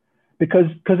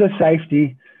 Because of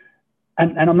safety,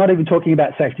 and I'm not even talking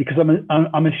about safety, because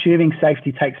I'm assuming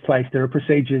safety takes place. There are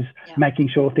procedures making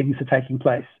sure things are taking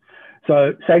place.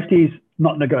 So safety is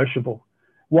not negotiable.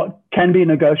 What can be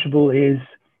negotiable is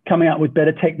coming up with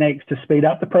better techniques to speed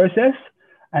up the process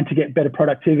and to get better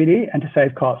productivity and to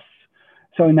save costs.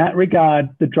 So in that regard,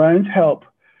 the drones help.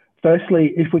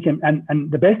 Firstly, if we can, and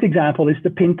the best example is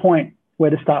to pinpoint where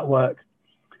to start work.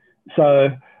 So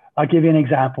I'll give you an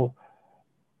example.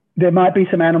 There might be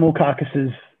some animal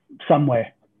carcasses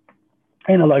somewhere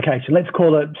in a location. Let's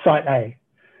call it Site A.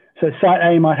 So Site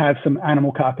A might have some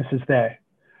animal carcasses there.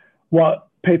 What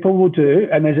people will do,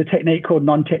 and there's a technique called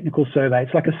non-technical survey.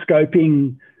 It's like a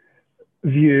scoping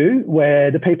view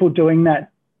where the people doing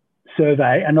that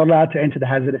survey are not allowed to enter the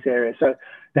hazardous area. So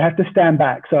they have to stand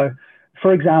back. So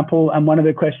for example, and one of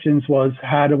the questions was,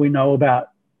 how do we know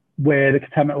about where the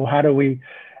contaminant, or how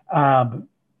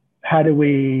do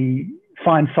we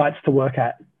find sites to work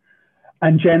at?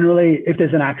 And generally, if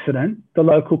there's an accident, the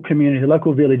local community, the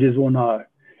local villages will know.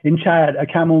 In Chad, a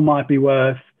camel might be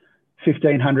worth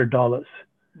 $1,500.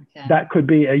 Okay. That could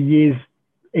be a year's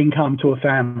income to a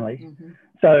family. Mm-hmm.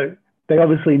 So they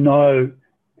obviously know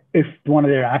if one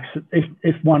of their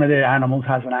animals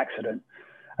has an accident.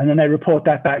 And then they report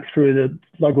that back through the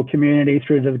local community,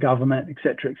 through to the government, et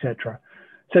cetera, et cetera.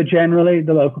 So generally,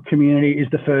 the local community is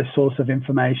the first source of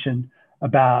information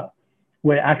about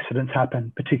where accidents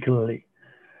happen, particularly.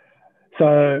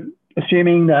 So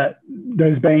assuming that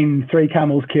there's been 3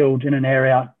 camels killed in an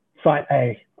area, Site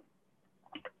A,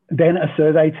 then a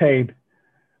survey team,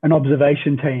 an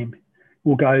observation team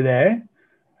will go there.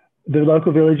 The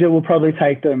local villager will probably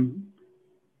take them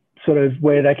sort of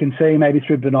where they can see, maybe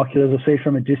through binoculars, or see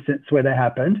from a distance where they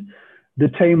happened. The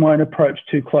team won't approach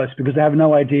too close because they have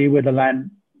no idea where the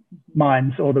land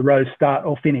mines or the roads start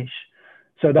or finish.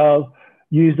 So they'll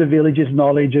use the village's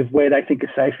knowledge of where they think a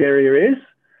safe area is.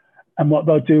 And what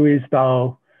they'll do is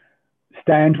they'll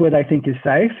stand where they think is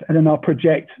safe, and then they'll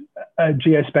project a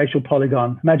geospatial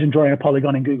polygon. Imagine drawing a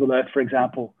polygon in Google Earth, for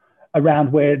example,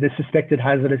 around where the suspected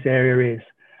hazardous area is.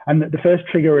 And the first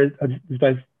trigger is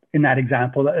both in that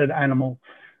example, the animal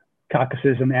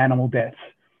carcasses and the animal deaths.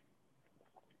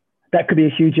 That could be a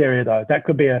huge area though. That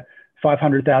could be a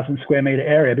 500,000 square meter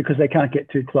area because they can't get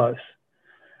too close.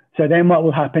 So then what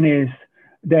will happen is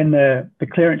then the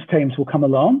clearance teams will come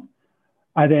along,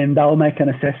 and then they'll make an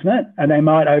assessment, and they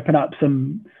might open up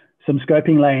some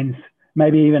scoping lanes,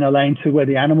 maybe even a lane to where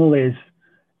the animal is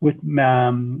with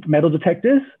metal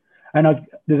detectors. And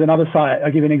there's another site,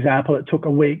 I'll give you an example. It took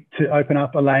a week to open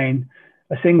up a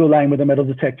single lane with a metal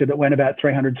detector that went about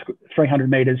 300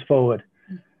 meters forward.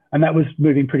 And that was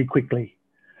moving pretty quickly.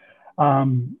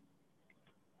 And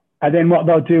then what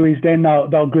they'll do is then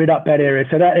they'll grid up that area.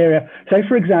 So that area, say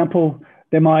for example,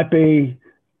 there might be,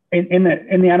 in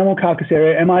the animal carcass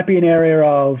area, it might be an area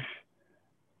of,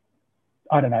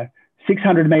 I don't know,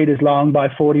 600 meters long by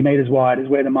 40 meters wide is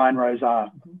where the mine rows are.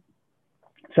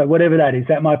 So whatever that is,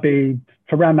 that might be,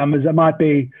 for round numbers, it might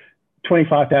be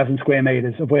 25,000 square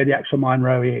meters of where the actual mine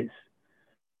row is.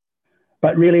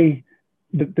 But really,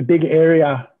 the big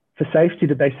area for safety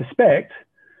that they suspect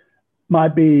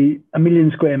might be 1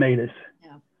 million square meters.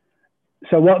 Yeah.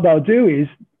 So what they'll do is,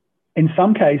 in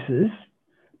some cases,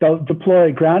 they'll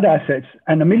deploy ground assets,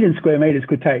 and 1 million square meters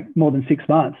could take more than 6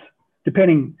 months,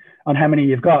 depending on how many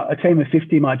you've got. A team of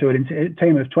 50 might do it, a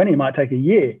team of 20 might take a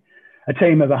year. A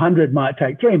team of 100 might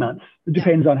take 3 months. It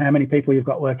depends on how many people you've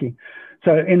got working.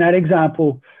 So in that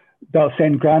example, they'll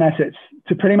send ground assets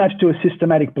to pretty much do a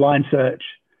systematic blind search.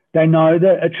 They know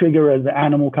that a trigger are the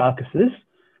animal carcasses,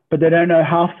 but they don't know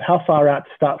how far out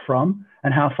to start from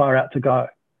and how far out to go.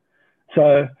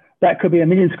 So that could be 1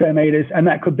 million square meters, and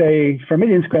that could be, for 1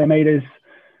 million square meters,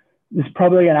 there's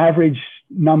probably an average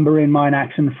number in mine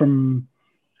action from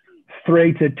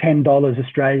 $3 to $10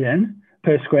 Australian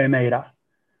per square meter.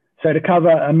 So to cover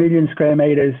 1 million square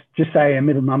meters, just say a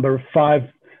middle number of $5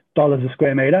 a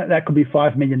square meter, that could be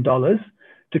 $5 million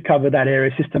to cover that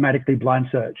area, systematically blind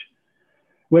search.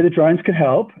 Where the drones could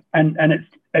help, and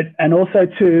also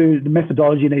too, the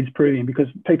methodology needs proving, because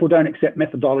people don't accept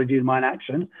methodology in mine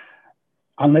action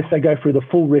unless they go through the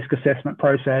full risk assessment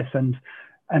process and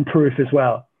proof as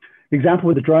well. The example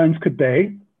with the drones could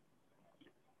be,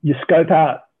 you scope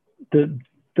out the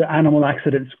animal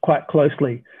accidents quite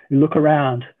closely. You look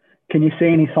around. Can you see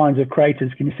any signs of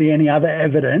craters? Can you see any other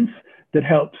evidence that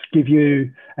helps give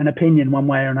you an opinion one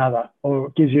way or another, or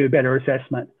gives you a better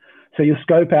assessment? So you'll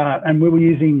scope out, and we were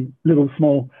using little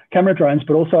small camera drones,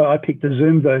 but also I picked the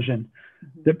zoom version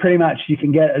that pretty much you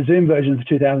can get a zoom version for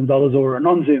 $2,000 or a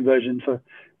non-zoom version for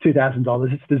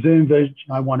 $2,000. It's the zoom version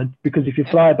I wanted, because if you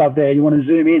fly above there, you want to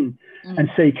zoom in and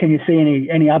see, can you see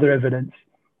any other evidence?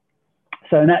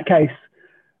 So in that case,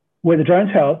 where the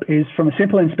drones help is from a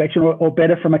simple inspection, or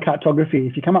better from a cartography.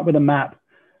 If you come up with a map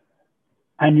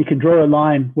and you can draw a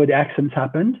line where the accidents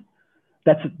happened,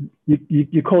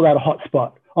 you call that a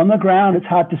hotspot. On the ground, it's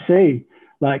hard to see.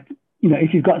 Like,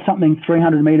 if you've got something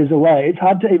 300 meters away, it's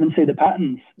hard to even see the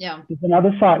patterns. Yeah. There's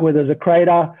another site where there's a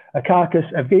crater, a carcass,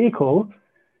 a vehicle.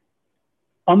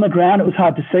 On the ground, it was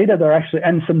hard to see that they're actually,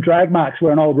 and some drag marks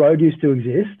where an old road used to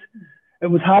exist. It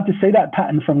was hard to see that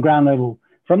pattern from ground level.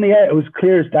 From the air, it was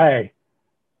clear as day.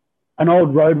 An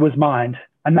old road was mined,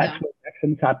 and that's where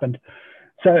accidents happened.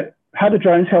 So how the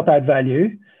drones help add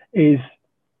value is,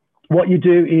 what you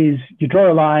do is you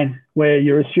draw a line where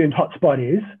your assumed hotspot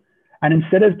is, and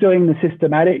instead of doing the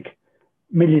systematic 1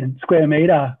 million square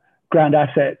meter ground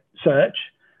asset search,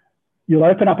 you'll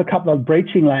open up a couple of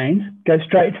breaching lanes, go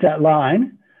straight to that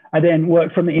line, and then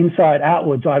work from the inside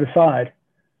outwards either side.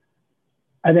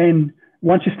 And then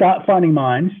once you start finding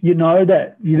mines, you know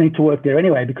that you need to work there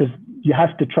anyway, because you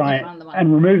have to try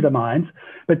and remove the mines.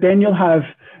 But then you'll have,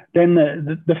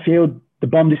 the field, the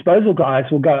bomb disposal guys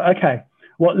will go, okay,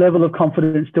 what level of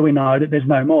confidence do we know that there's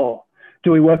no more? Do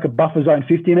we work a buffer zone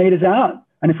 50 meters out?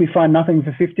 And if we find nothing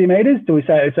for 50 meters, do we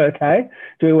say it's okay?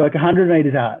 Do we work 100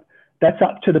 meters out? That's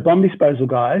up to the bomb disposal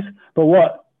guys. But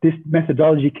what this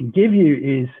methodology can give you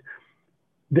is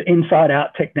the inside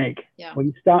out technique, where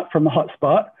you start from the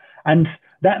hotspot. And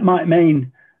that might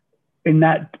mean, in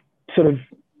that sort of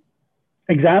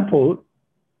example,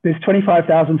 there's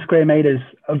 25,000 square meters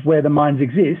of where the mines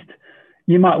exist.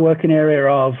 You might work an area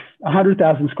of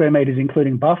 100,000 square meters,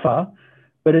 including buffer,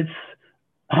 but it's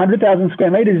 100,000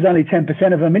 square meters is only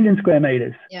 10% of 1 million square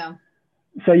meters. Yeah.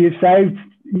 So you've saved,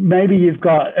 maybe you've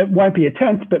got, it won't be a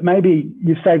tenth, but maybe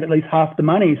you've saved at least half the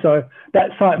money. So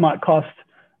that site might cost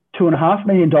 $2.5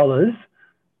 million,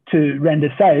 to render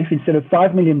safe instead of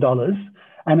 $5 million,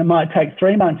 and it might take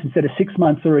 3 months instead of 6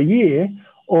 months or a year.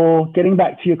 Or getting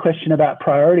back to your question about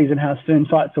priorities and how soon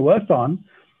sites are worked on,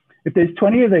 if there's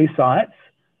 20 of these sites,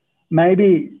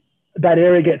 maybe that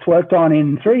area gets worked on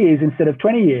in 3 years instead of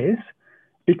 20 years,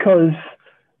 because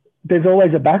there's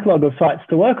always a backlog of sites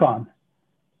to work on.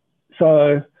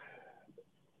 So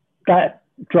that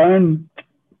drone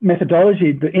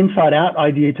methodology, the inside out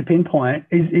idea to pinpoint,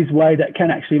 is a way that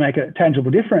can actually make a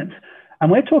tangible difference. And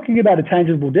we're talking about a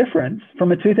tangible difference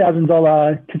from a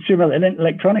 $2,000 consumer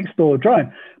electronics store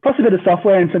drone, plus a bit of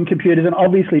software and some computers, and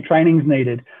obviously training's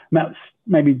needed. That's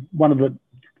maybe one of the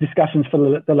discussions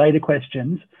for the later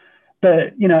questions.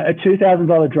 But, you know, a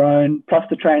 $2,000 drone plus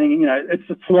the training, you know,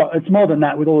 it's more than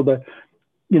that with all the,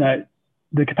 you know,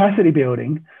 the capacity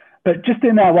building. But just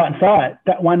in that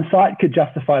one site could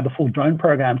justify the full drone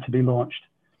program to be launched.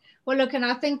 Well, look, and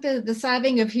I think the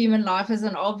saving of human life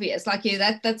isn't obvious. Like,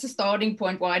 that's a starting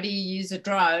point. Why do you use a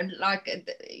drone?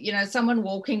 Like, you know, someone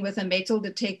walking with a metal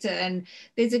detector, and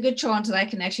there's a good chance they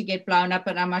can actually get blown up,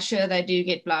 and I'm sure they do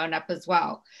get blown up as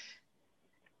well.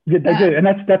 Yeah, they do, and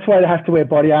that's why they have to wear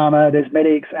body armor. There's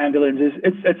medics, ambulances.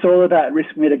 It's all about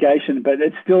risk mitigation, but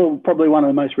it's still probably one of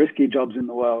the most risky jobs in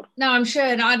the world. No, I'm sure,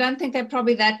 and I don't think they're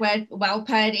probably that well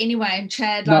paid anyway. And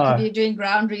Chad, like, if you're doing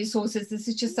ground resources, this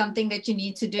is just something that you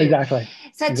need to do. Exactly.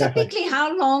 So typically,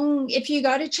 how long, if you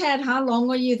go to Chad, how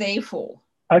long are you there for?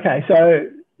 Okay, so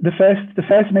the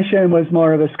first mission was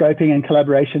more of a scoping and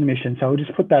collaboration mission, so we'll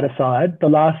just put that aside. The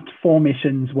last 4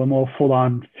 missions were more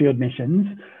full-on field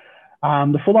missions.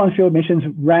 The full-on field missions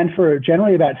ran for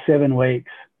generally about 7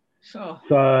 weeks. Sure.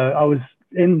 So I was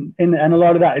in and a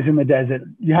lot of that is in the desert.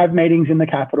 You have meetings in the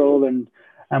capital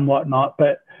and whatnot,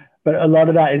 but a lot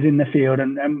of that is in the field.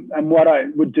 And what I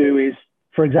would do is,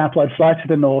 for example, I'd fly to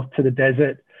the north to the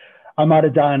desert. I might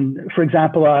have done, for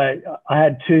example, I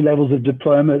had 2 levels of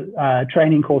diploma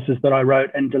training courses that I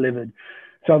wrote and delivered.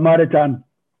 So I might have done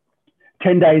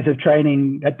 10 days of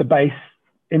training at the base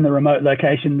in the remote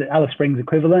location, the Alice Springs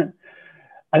equivalent.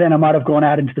 And then I might have gone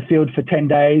out into the field for 10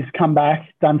 days, come back,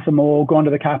 done some more, gone to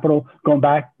the capital, gone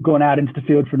back, gone out into the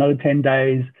field for another 10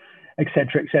 days, et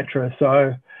cetera, et cetera.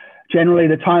 So generally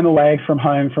the time away from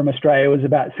home from Australia was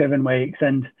about 7 weeks.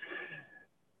 And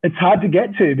it's hard to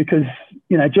get to because,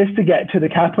 you know, just to get to the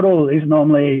capital is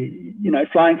normally, you know,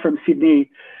 flying from Sydney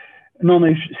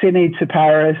to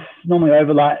Paris, normally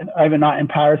overnight in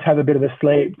Paris, have a bit of a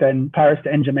sleep, then Paris to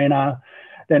N'Djamena,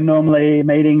 then normally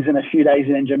meetings and a few days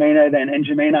in N'Djamena, then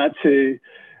N'Djamena to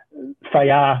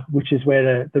Fayard, which is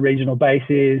where the regional base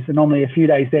is, and normally a few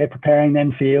days there preparing,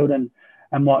 then field and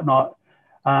whatnot.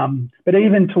 But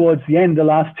even towards the end, the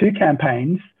last 2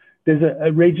 campaigns, there's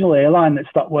a regional airline that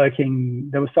stopped working.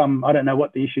 There was some, I don't know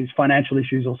what the issues, financial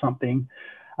issues or something.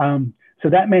 So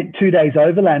that meant 2 days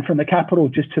overland from the capital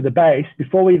just to the base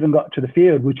before we even got to the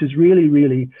field, which is really,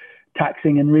 really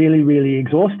taxing and really, really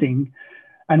exhausting.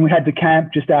 And we had to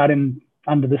camp just out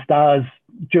under the stars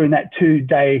during that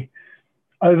 2-day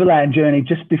overland journey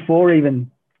just before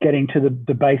even getting to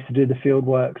the base to do the field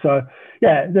work. So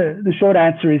yeah, the short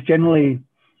answer is generally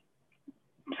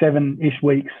 7-ish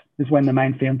weeks is when the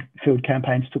main field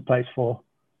campaigns took place for.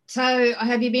 So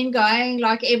have you been going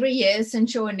like every year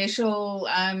since your initial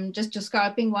just your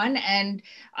scoping one? And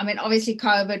I mean, obviously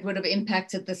COVID would have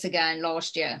impacted this again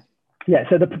last year. Yeah,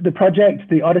 so the project,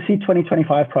 the Odyssey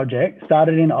 2025 project,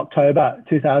 started in October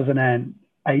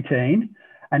 2018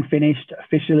 and finished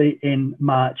officially in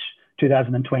March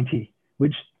 2020,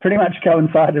 which pretty much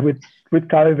coincided with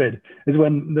COVID, is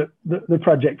when the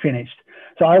project finished.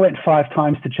 So I went 5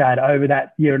 times to Chad over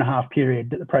that 1.5 year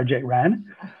period that the project ran.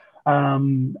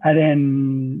 And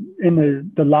then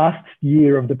in the last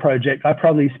year of the project, I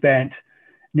probably spent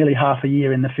nearly half a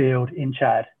year in the field in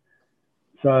Chad.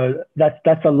 So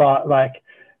that's a lot. Like,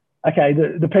 okay,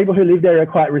 the people who live there are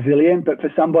quite resilient, but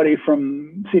for somebody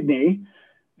from Sydney,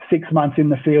 6 months in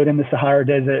the field in the Sahara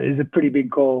Desert is a pretty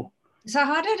big call. So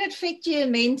how did it affect you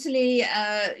mentally,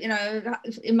 you know,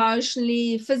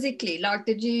 emotionally, physically? Like,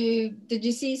 did you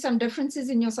see some differences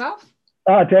in yourself?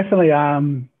 Oh, definitely.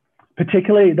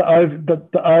 Particularly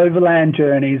the overland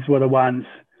journeys were the ones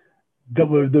that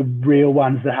were the real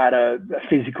ones that had a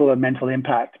physical and mental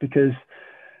impact, because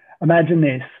imagine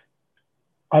this,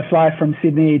 I fly from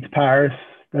Sydney to Paris,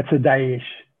 that's a day-ish,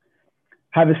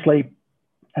 have a sleep,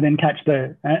 and then catch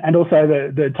and also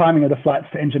the timing of the flights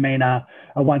to N'Djamena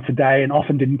are once a day and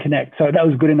often didn't connect. So that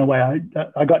was good in a way.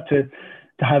 I got to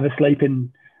have a sleep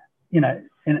in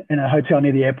a hotel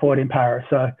near the airport in Paris.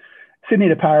 So Sydney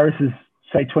to Paris is,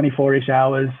 say, 24-ish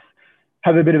hours,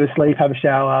 have a bit of a sleep, have a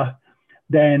shower,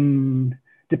 then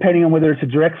depending on whether it's a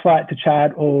direct flight to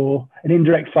Chad or an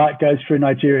indirect flight goes through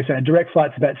Nigeria. So a direct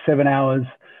flight's about 7 hours.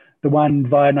 The one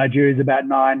via Nigeria is about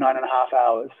 9.5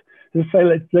 hours. So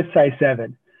let's say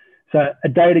 7. So a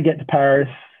day to get to Paris,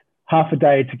 half a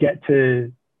day to get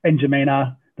to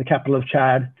N'Djamena, the capital of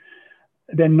Chad.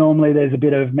 Then normally there's a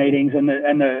bit of meetings, and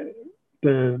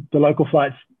the local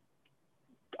flights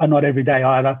are not every day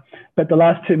either. But the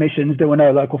last 2 missions, there were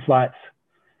no local flights.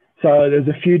 So there's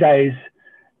a few days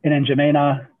in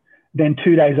N'Djamena, then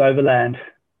 2 days overland.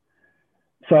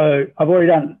 So I've already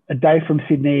done a day from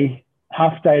Sydney,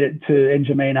 half day to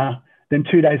N'Djamena, then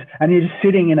 2 days, and you're just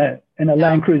sitting in a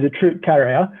Land Cruiser troop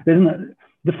carrier. Isn't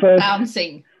the first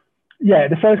bouncing? Yeah,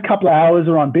 the first couple of hours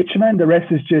are on bitumen. The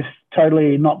rest is just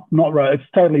totally not road. It's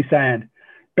totally sand,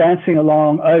 bouncing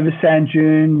along over sand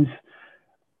dunes.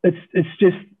 It's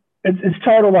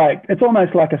total, like, it's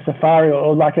almost like a safari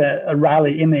or like a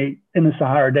rally in the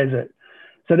Sahara Desert.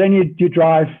 So then you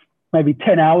drive maybe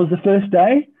 10 hours the first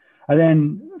day, and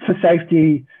then for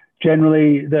safety,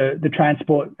 generally the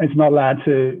transport is not allowed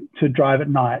to drive at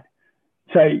night.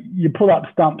 So you pull up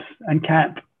stumps and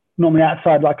camp, normally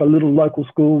outside like a little local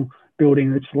school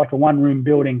building. It's like a 1-room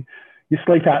building. You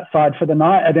sleep outside for the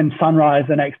night, and then sunrise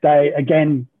the next day,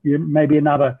 again, maybe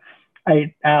another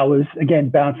 8 hours, again,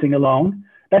 bouncing along.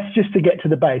 That's just to get to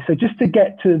the base. So just to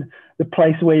get to the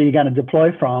place where you're going to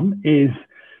deploy from is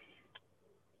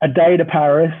a day to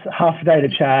Paris, half a day to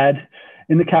Chad,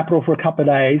 in the capital for a couple of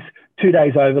days, 2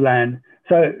 days overland.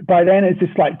 So by then it's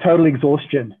just like total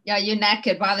exhaustion. Yeah, you're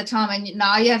knackered by the time, and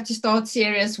now you have to start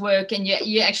serious work, and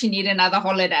you actually need another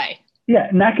holiday. Yeah,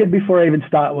 knackered before I even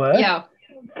start work. Yeah.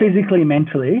 Physically,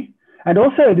 mentally. And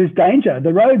also there's danger.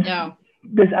 The roads,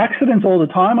 there's accidents all the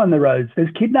time on the roads. There's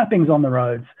kidnappings on the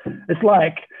roads. It's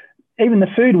like, even the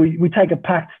food, we take a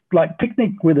packed like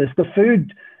picnic with us. The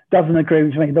food doesn't agree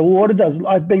with me. The water does.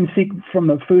 I've been sick from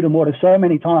the food and water so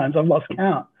many times, I've lost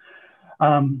count.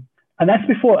 And that's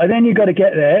before, and then you've got to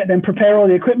get there, then prepare all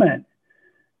the equipment,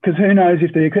 because who knows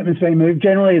if the equipment's being moved.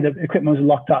 Generally, the equipment was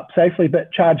locked up safely,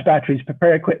 but charge batteries,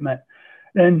 prepare equipment.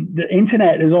 Then the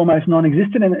internet is almost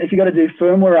non-existent. And if you've got to do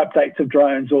firmware updates of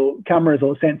drones or cameras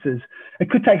or sensors, it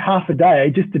could take half a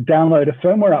day just to download a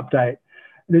firmware update.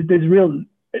 And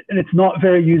it's not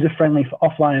very user-friendly for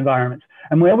offline environments.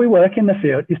 And where we work in the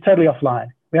field is totally offline.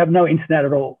 We have no internet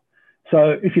at all.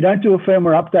 So if you don't do a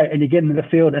firmware update and you get into the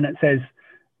field and it says,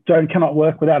 drone cannot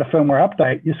work without a firmware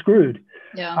update, you're screwed.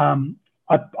 Yeah.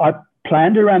 I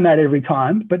planned around that every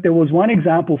time, but there was one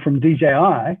example from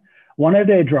DJI, one of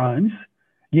their drones,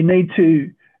 you need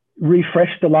to refresh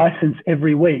the license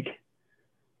every week.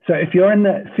 So if you're in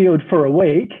the field for a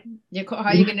week, how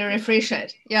are you going to refresh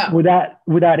it? Yeah.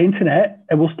 Without internet,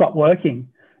 it will stop working.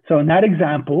 So in that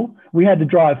example, we had to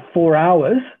drive 4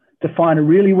 hours to find a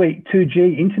really weak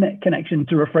 2G internet connection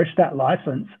to refresh that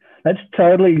license. That's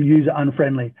totally user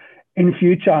unfriendly. In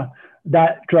future,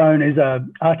 that drone is a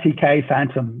RTK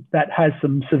Phantom that has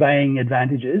some surveying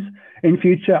advantages. In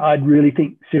future, I'd really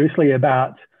think seriously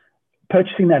about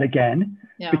purchasing that again,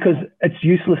 because it's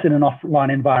useless in an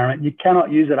offline environment. You cannot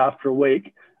use it after a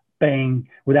week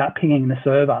without pinging the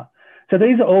server. So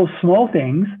these are all small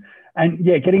things. And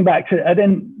getting back to, and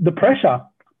then the pressure.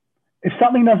 If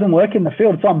something doesn't work in the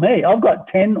field, it's on me. I've got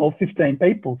 10 or 15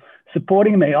 people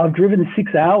supporting me. I've driven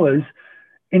 6 hours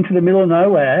into the middle of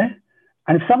nowhere.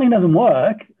 And if something doesn't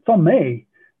work, it's on me.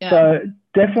 Yeah. So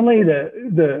definitely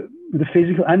the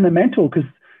physical and the mental, because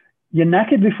you're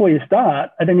knackered before you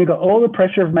start, and then you've got all the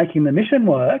pressure of making the mission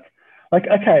work. Like,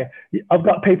 okay, I've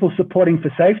got people supporting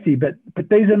for safety, but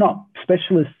these are not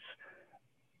specialists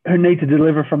who need to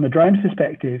deliver from the drone's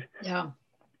perspective. Yeah.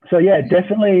 So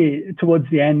definitely towards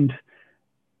the end,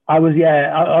 I was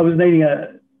needing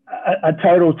a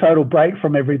total break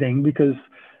from everything, because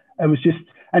it was just,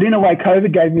 and in a way,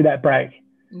 COVID gave me that break,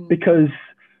 because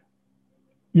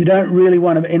you don't really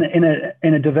want to,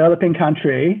 in a developing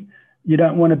country, you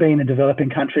don't want to be in a developing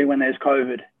country when there's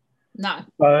COVID. No.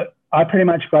 So I pretty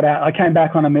much got out. I came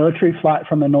back on a military flight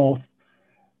from the north.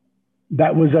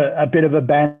 That was a bit of a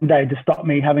band-aid to stop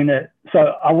me having to.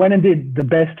 So I went and did the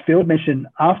best field mission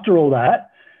after all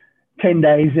that, 10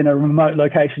 days in a remote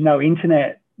location, no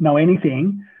internet, no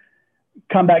anything,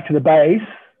 come back to the base.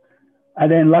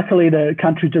 And then luckily the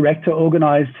country director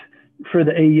organised for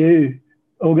the EU,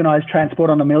 organised transport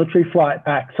on a military flight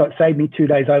back. So it saved me 2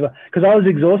 days over, because I was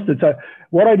exhausted. So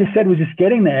what I just said was just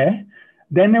getting there.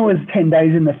 Then there was 10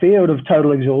 days in the field of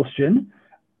total exhaustion.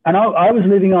 And I was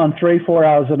living on 3-4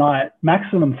 hours a night,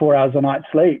 maximum 4 hours a night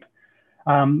sleep,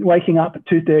 waking up at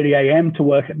 2:30 a.m. to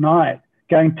work at night,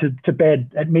 going to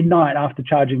bed at midnight after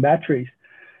charging batteries.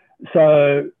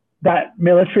 So that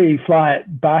military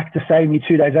flight back to save me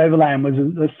 2 days overland was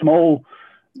a small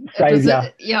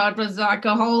savior. It was like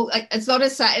a whole, it's not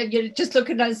you're just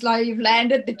looking at it as like you've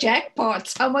landed the jackpot.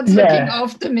 Someone's looking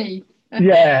after me.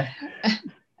 Yeah.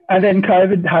 And then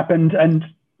COVID happened, and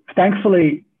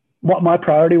thankfully what my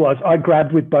priority was, I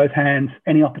grabbed with both hands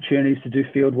any opportunities to do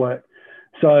field work.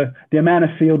 So the amount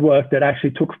of field work that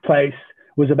actually took place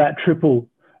was about triple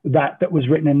that was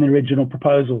written in the original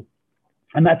proposal.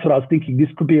 And that's what I was thinking. This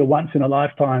could be a once in a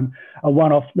lifetime, a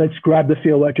one-off. Let's grab the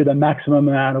field work, do the maximum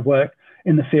amount of work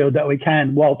in the field that we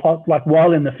can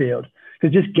while in the field,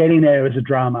 because just getting there is a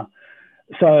drama.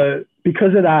 So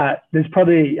because of that, there's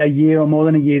probably a year or more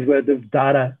than a year's worth of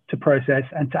data to process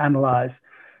and to analyze.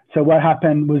 So what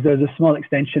happened was there was a small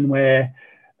extension where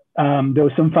there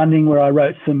was some funding where I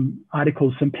wrote some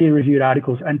articles, some peer-reviewed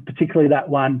articles, and particularly that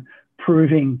one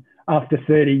proving after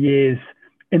 30 years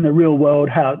in the real world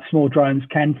how small drones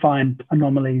can find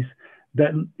anomalies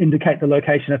that indicate the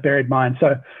location of buried mines.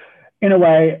 So in a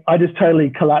way, I just totally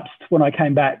collapsed when I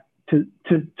came back to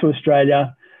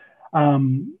Australia.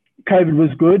 COVID was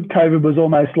good. COVID was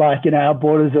almost like, our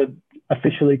borders are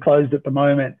officially closed at the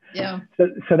moment. Yeah.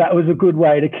 So that was a good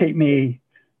way to keep me,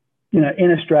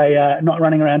 in Australia, not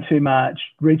running around too much,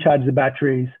 recharge the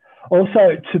batteries.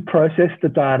 Also to process the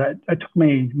data, it took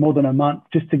me more than a month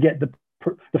just to get the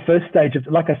first stage of,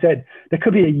 like I said, there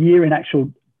could be a year in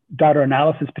actual data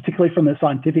analysis, particularly from the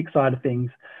scientific side of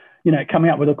things, coming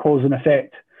up with a cause and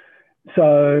effect.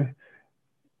 So,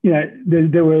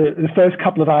 there were the first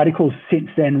couple of articles since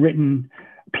then written,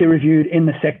 peer-reviewed in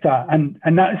the sector. And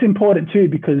that's important too,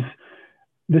 because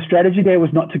the strategy there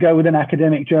was not to go with an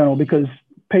academic journal, because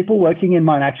people working in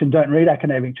mine action don't read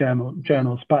academic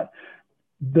journals, but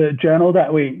the journal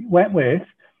that we went with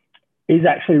is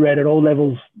actually read at all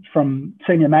levels, from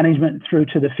senior management through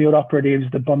to the field operatives,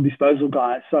 the bomb disposal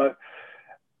guys. So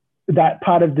that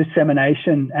part of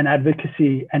dissemination and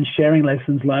advocacy and sharing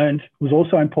lessons learned was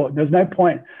also important. There's no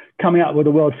point coming up with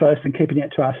a world first and keeping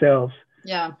it to ourselves.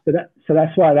 Yeah. So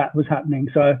that's why that was happening.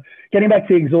 So getting back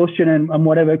to exhaustion and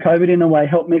whatever, COVID in a way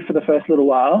helped me for the first little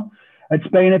while. It's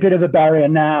been a bit of a barrier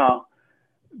now,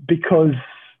 because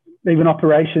even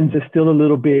operations are still a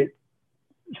little bit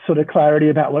sort of clarity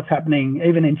about what's happening.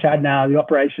 Even in Chad now, the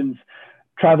operations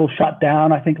travel shut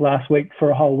down, I think last week for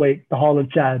a whole week, the whole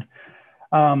of Chad.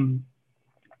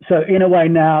 So in a way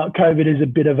now, COVID is a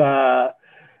bit of a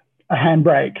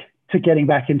handbrake to getting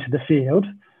back into the field.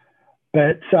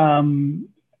 But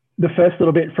the first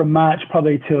little bit from March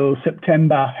probably till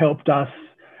September helped us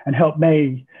and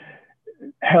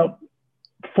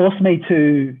force me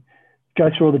to go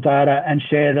through all the data and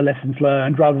share the lessons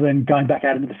learned, rather than going back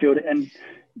out into the field and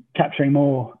capturing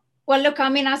more. Well, look,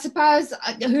 I suppose,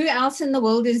 who else in the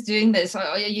world is doing this?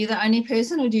 Are you the only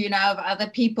person, or do you know of other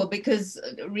people? Because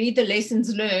read the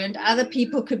lessons learned, other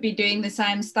people could be doing the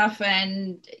same stuff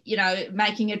and,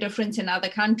 making a difference in other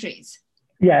countries.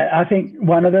 Yeah, I think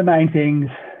one of the main things,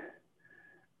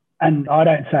 and I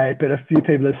don't say it, but a few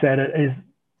people have said it, is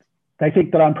they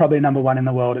think that I'm probably number one in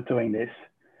the world at doing this.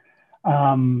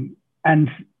 And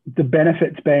the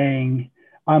benefits being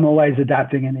I'm always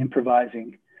adapting and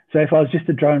improvising. So if I was just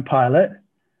a drone pilot,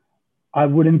 I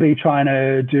wouldn't be trying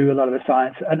to do a lot of the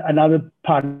science. And another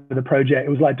part of the project, it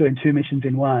was like doing two missions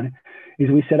in one, is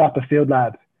we set up a field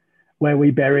lab where we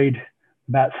buried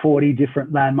about 40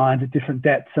 different landmines at different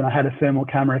depths. And I had a thermal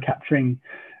camera capturing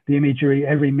the imagery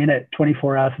every minute,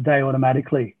 24 hours a day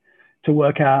automatically, to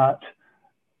work out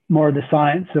more of the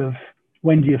science of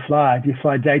when do you fly? Do you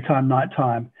fly daytime,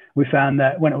 nighttime? We found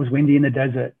that when it was windy in the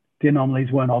desert, the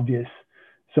anomalies weren't obvious.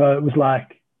 So it was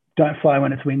like, don't fly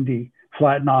when it's windy,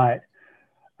 fly at night.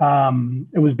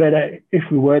 It was better if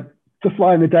we were to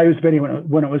fly in the day, it was better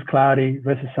when it was cloudy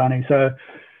versus sunny. So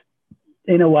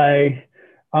in a way,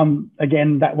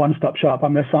 again, that one-stop shop.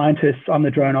 I'm the scientist, I'm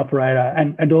the drone operator,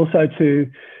 and also to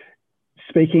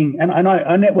speaking, and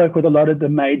I network with a lot of the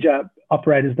major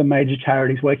operators, the major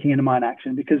charities working in mine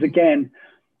action, because again,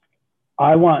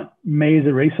 I want me as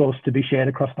a resource to be shared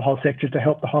across the whole sector to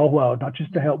help the whole world, not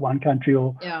just to help one country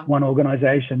or one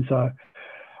organization. So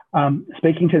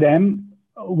speaking to them,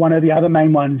 one of the other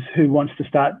main ones who wants to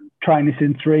start trying this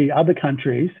in 3 other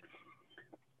countries,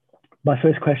 my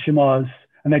first question was,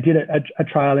 and they did a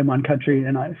trial in one country,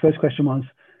 and my first question was,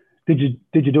 did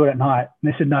you do it at night?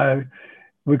 And they said, no,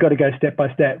 we've got to go step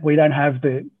by step. We don't have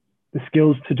the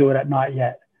skills to do it at night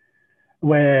yet.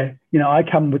 Where, I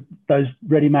come with those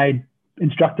ready-made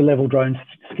instructor level drone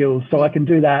skills. So I can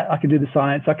do that. I can do the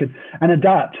science. And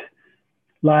adapt.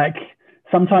 Like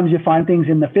sometimes you find things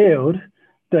in the field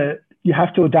that you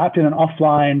have to adapt in an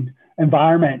offline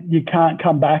environment. You can't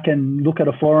come back and look at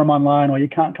a forum online, or you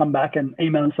can't come back and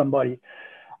email somebody.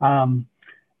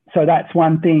 So that's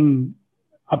one thing,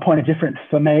 a point of difference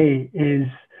for me is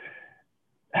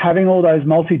having all those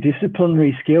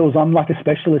multidisciplinary skills. I'm like a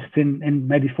specialist in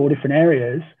maybe 4 different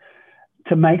areas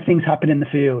to make things happen in the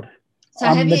field. So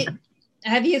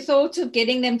have you thought of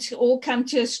getting them to all come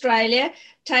to Australia,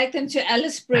 take them to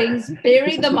Alice Springs,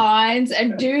 bury the mines,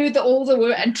 and do all the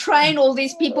work and train all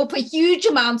these people for huge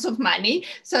amounts of money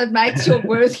so it makes it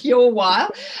worth your while?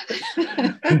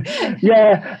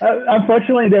 Yeah,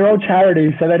 unfortunately, they're all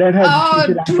charities, so they don't have.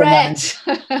 Oh, drat!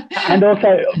 And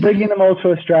also bringing them all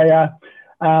to Australia.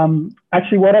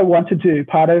 Actually, what I want to do,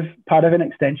 part of an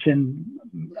extension,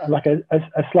 like a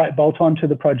slight bolt-on to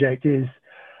the project, is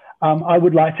I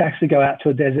would like to actually go out to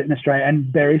a desert in Australia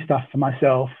and bury stuff for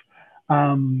myself.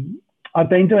 I've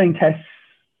been doing tests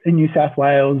in New South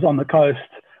Wales on the coast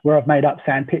where I've made up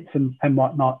sand pits and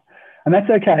whatnot. And that's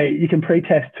okay. You can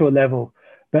pre-test to a level.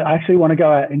 But I actually want to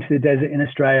go out into the desert in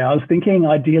Australia. I was thinking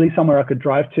ideally somewhere I could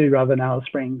drive to rather than Alice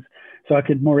Springs, so I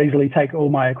could more easily take all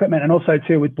my equipment. And also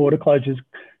too, with border closures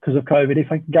because of COVID,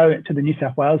 if I could go to the New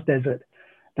South Wales desert,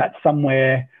 that's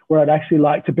somewhere where I'd actually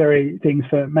like to bury things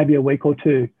for maybe a week or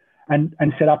two and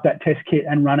set up that test kit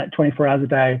and run it 24 hours a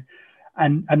day.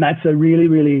 And that's a really,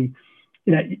 really,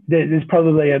 there's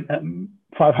probably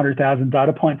 500,000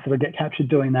 data points that will get captured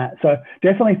doing that. So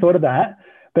definitely thought of that.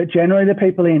 But generally the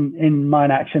people in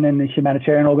Mine Action and the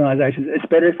humanitarian organizations, it's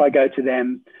better if I go to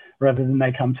them rather than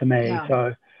they come to me. Yeah.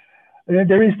 So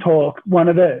there is talk. One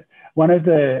of the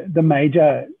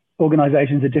major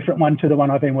organizations, a different one to the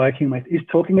one I've been working with, is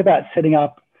talking about setting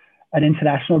up an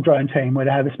international drone team where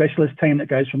they have a specialist team that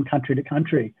goes from country to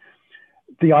country.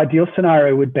 The ideal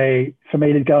scenario would be for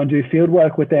me to go and do field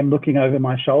work with them, looking over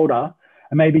my shoulder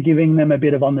and maybe giving them a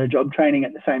bit of on-the-job training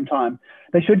at the same time.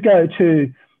 They should go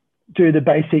to do the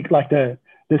basic, like the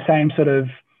same sort of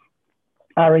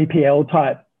REPL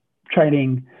type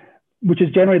training, which is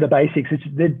generally the basics.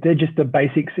 They're just the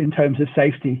basics in terms of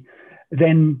safety.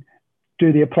 Then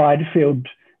do the applied field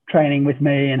training with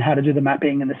me and how to do the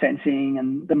mapping and the sensing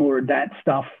and the more advanced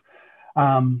stuff.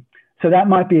 So that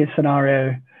might be a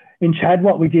scenario. In Chad,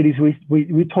 what we did is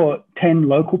we taught 10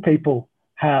 local people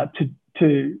how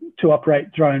to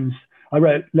operate drones. I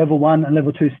wrote level 1 and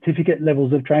level 2 certificate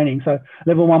levels of training. So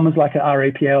level 1 was like an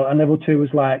REPL and level 2 was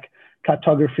like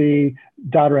cartography,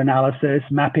 data analysis,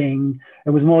 mapping.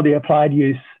 It was more the applied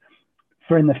use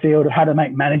for in the field of how to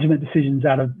make management decisions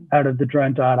out of the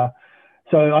drone data.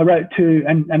 So I wrote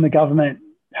and the government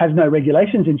has no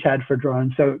regulations in Chad for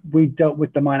drones. So we dealt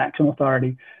with the Mine Action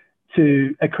Authority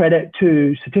to accredit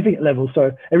to certificate level.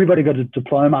 So everybody got a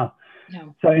diploma. Yeah.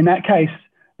 So in that case,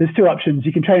 there's 2 options.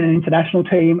 You can train an international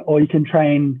team or you can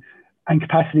train and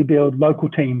capacity build local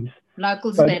teams.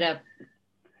 Local's better.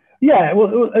 Yeah,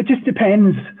 well, it just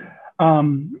depends.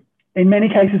 In many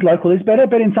cases, local is better,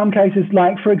 but in some cases,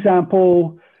 like, for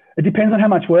example, it depends on how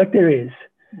much work there is.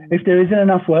 If there isn't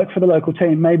enough work for the local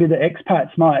team, maybe the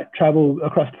expats might travel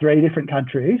across 3 different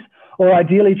countries, or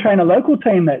ideally train a local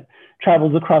team that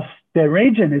travels across their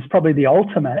region is probably the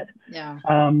ultimate. Yeah.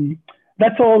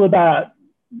 That's all about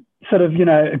sort of,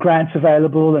 grants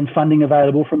available and funding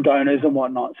available from donors and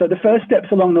whatnot. So the first steps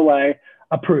along the way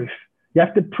are proof. You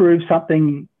have to prove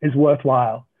something is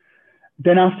worthwhile.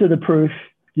 Then after the proof,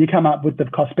 you come up with the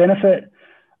cost benefit.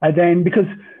 And then, because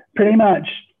pretty much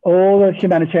all the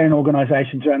humanitarian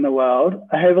organizations around the world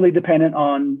are heavily dependent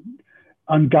on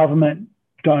government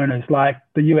donors, like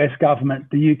the US government,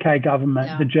 the UK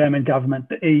government, the German government,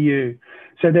 the EU.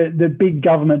 So the big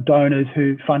government donors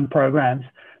who fund programs.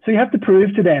 So you have to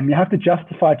prove to them, you have to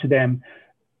justify to them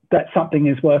that something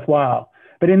is worthwhile.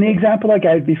 But in the example I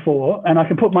gave before, and I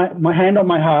can put my hand on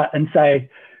my heart and say,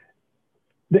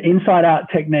 the inside out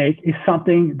technique is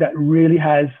something that really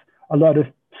has a lot of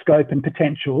scope and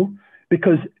potential,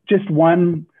 because just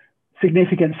one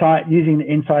significant site using the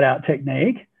inside out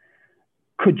technique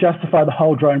could justify the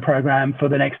whole drone program for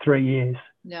the next 3 years.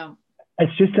 Yeah.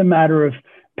 It's just a matter of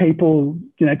people,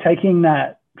 taking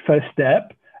that first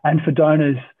step. And for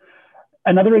donors,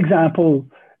 another example,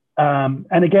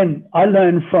 and again, I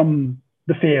learned from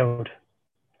the field.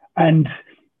 And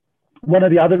one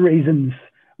of the other reasons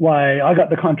why I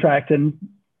got the contract, and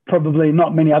probably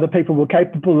not many other people were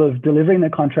capable of delivering the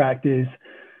contract, is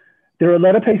there are a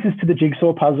lot of pieces to the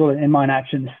jigsaw puzzle in Mine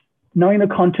Actions. Knowing the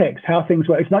context, how things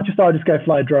work. It's not just, just go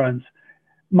fly drones.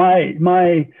 I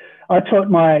taught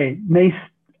my niece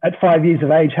at 5 years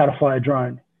of age how to fly a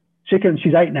drone.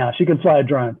 She's 8 now. She can fly a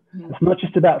drone. It's not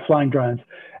just about flying drones.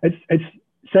 It's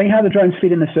seeing how the drones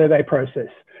fit in the survey process,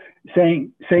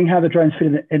 seeing how the drones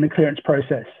fit in the clearance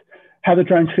process, how the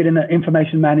drones fit in the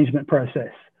information management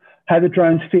process, how the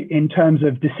drones fit in terms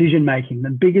of decision making. The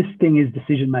biggest thing is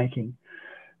decision making.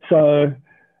 So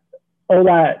all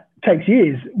that takes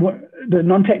years. The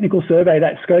non-technical survey,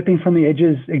 that scoping from the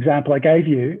edges example I gave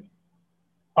you,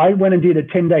 I went and did a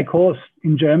 10-day course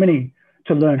in Germany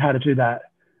to learn how to do that.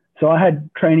 So I had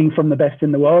training from the best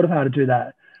in the world of how to do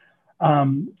that.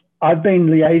 I've been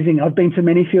liaising. I've been to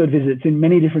many field visits in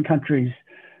many different countries,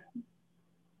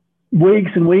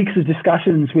 weeks and weeks of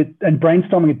discussions with and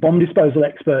brainstorming with bomb disposal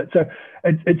experts. So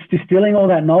it's distilling all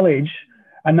that knowledge,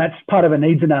 and that's part of a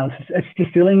needs analysis. It's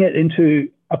distilling it into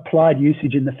applied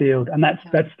usage in the field, and that's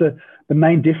the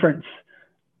main difference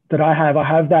that I have. I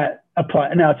have that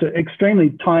applied. Now it's an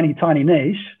extremely tiny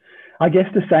niche. I guess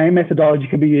the same methodology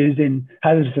could be used in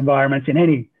hazardous environments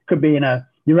could be in a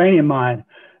uranium mine,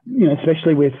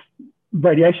 especially with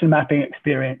radiation mapping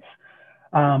experience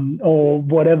or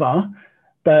whatever.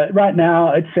 But right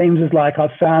now it seems as like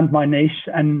I've found my niche,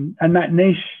 and that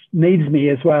niche needs me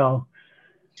as well.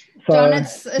 So, John,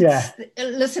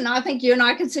 listen, I think you and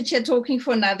I can sit here talking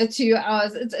for another 2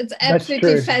 hours. It's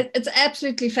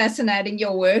absolutely fascinating,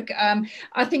 your work.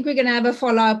 I think we're going to have a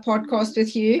follow-up podcast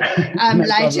with you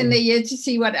later in the year to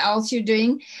see what else you're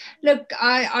doing. Look,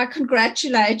 I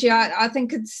congratulate you. I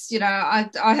think it's,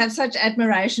 I have such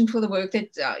admiration for the work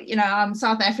that, I'm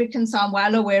South African, so I'm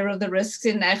well aware of the risks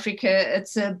in Africa.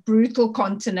 It's a brutal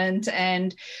continent,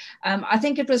 and I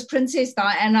think it was Princess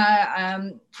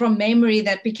Diana, from memory,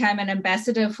 that became an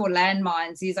ambassador for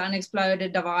landmines, these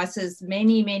unexploded devices,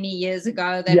 many, many years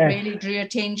ago, that really drew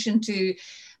attention to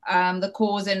the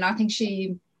cause. And I think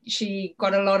she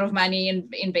got a lot of money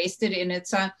and invested in it.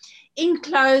 So in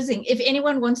closing, if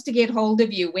anyone wants to get hold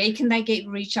of you, where can they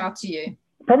reach out to you?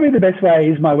 Probably the best way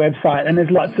is my website, and there's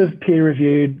lots of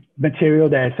peer-reviewed material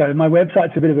there. So my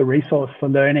website's a bit of a resource for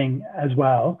learning as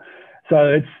well.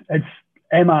 So it's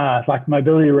MR, like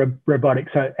mobility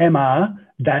robotics, so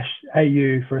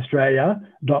mr-au for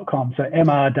Australia.com. So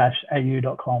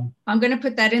mr-au.com. I'm going to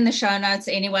put that in the show notes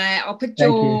anyway. I'll put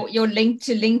your link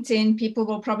to LinkedIn. People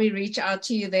will probably reach out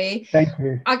to you there. Thank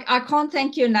you. I can't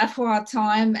thank you enough for our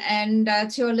time. And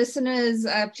to our listeners,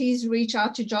 please reach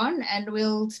out to John, and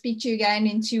we'll speak to you again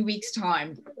in 2 weeks'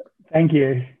 time. Thank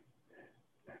you.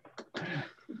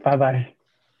 Bye-bye.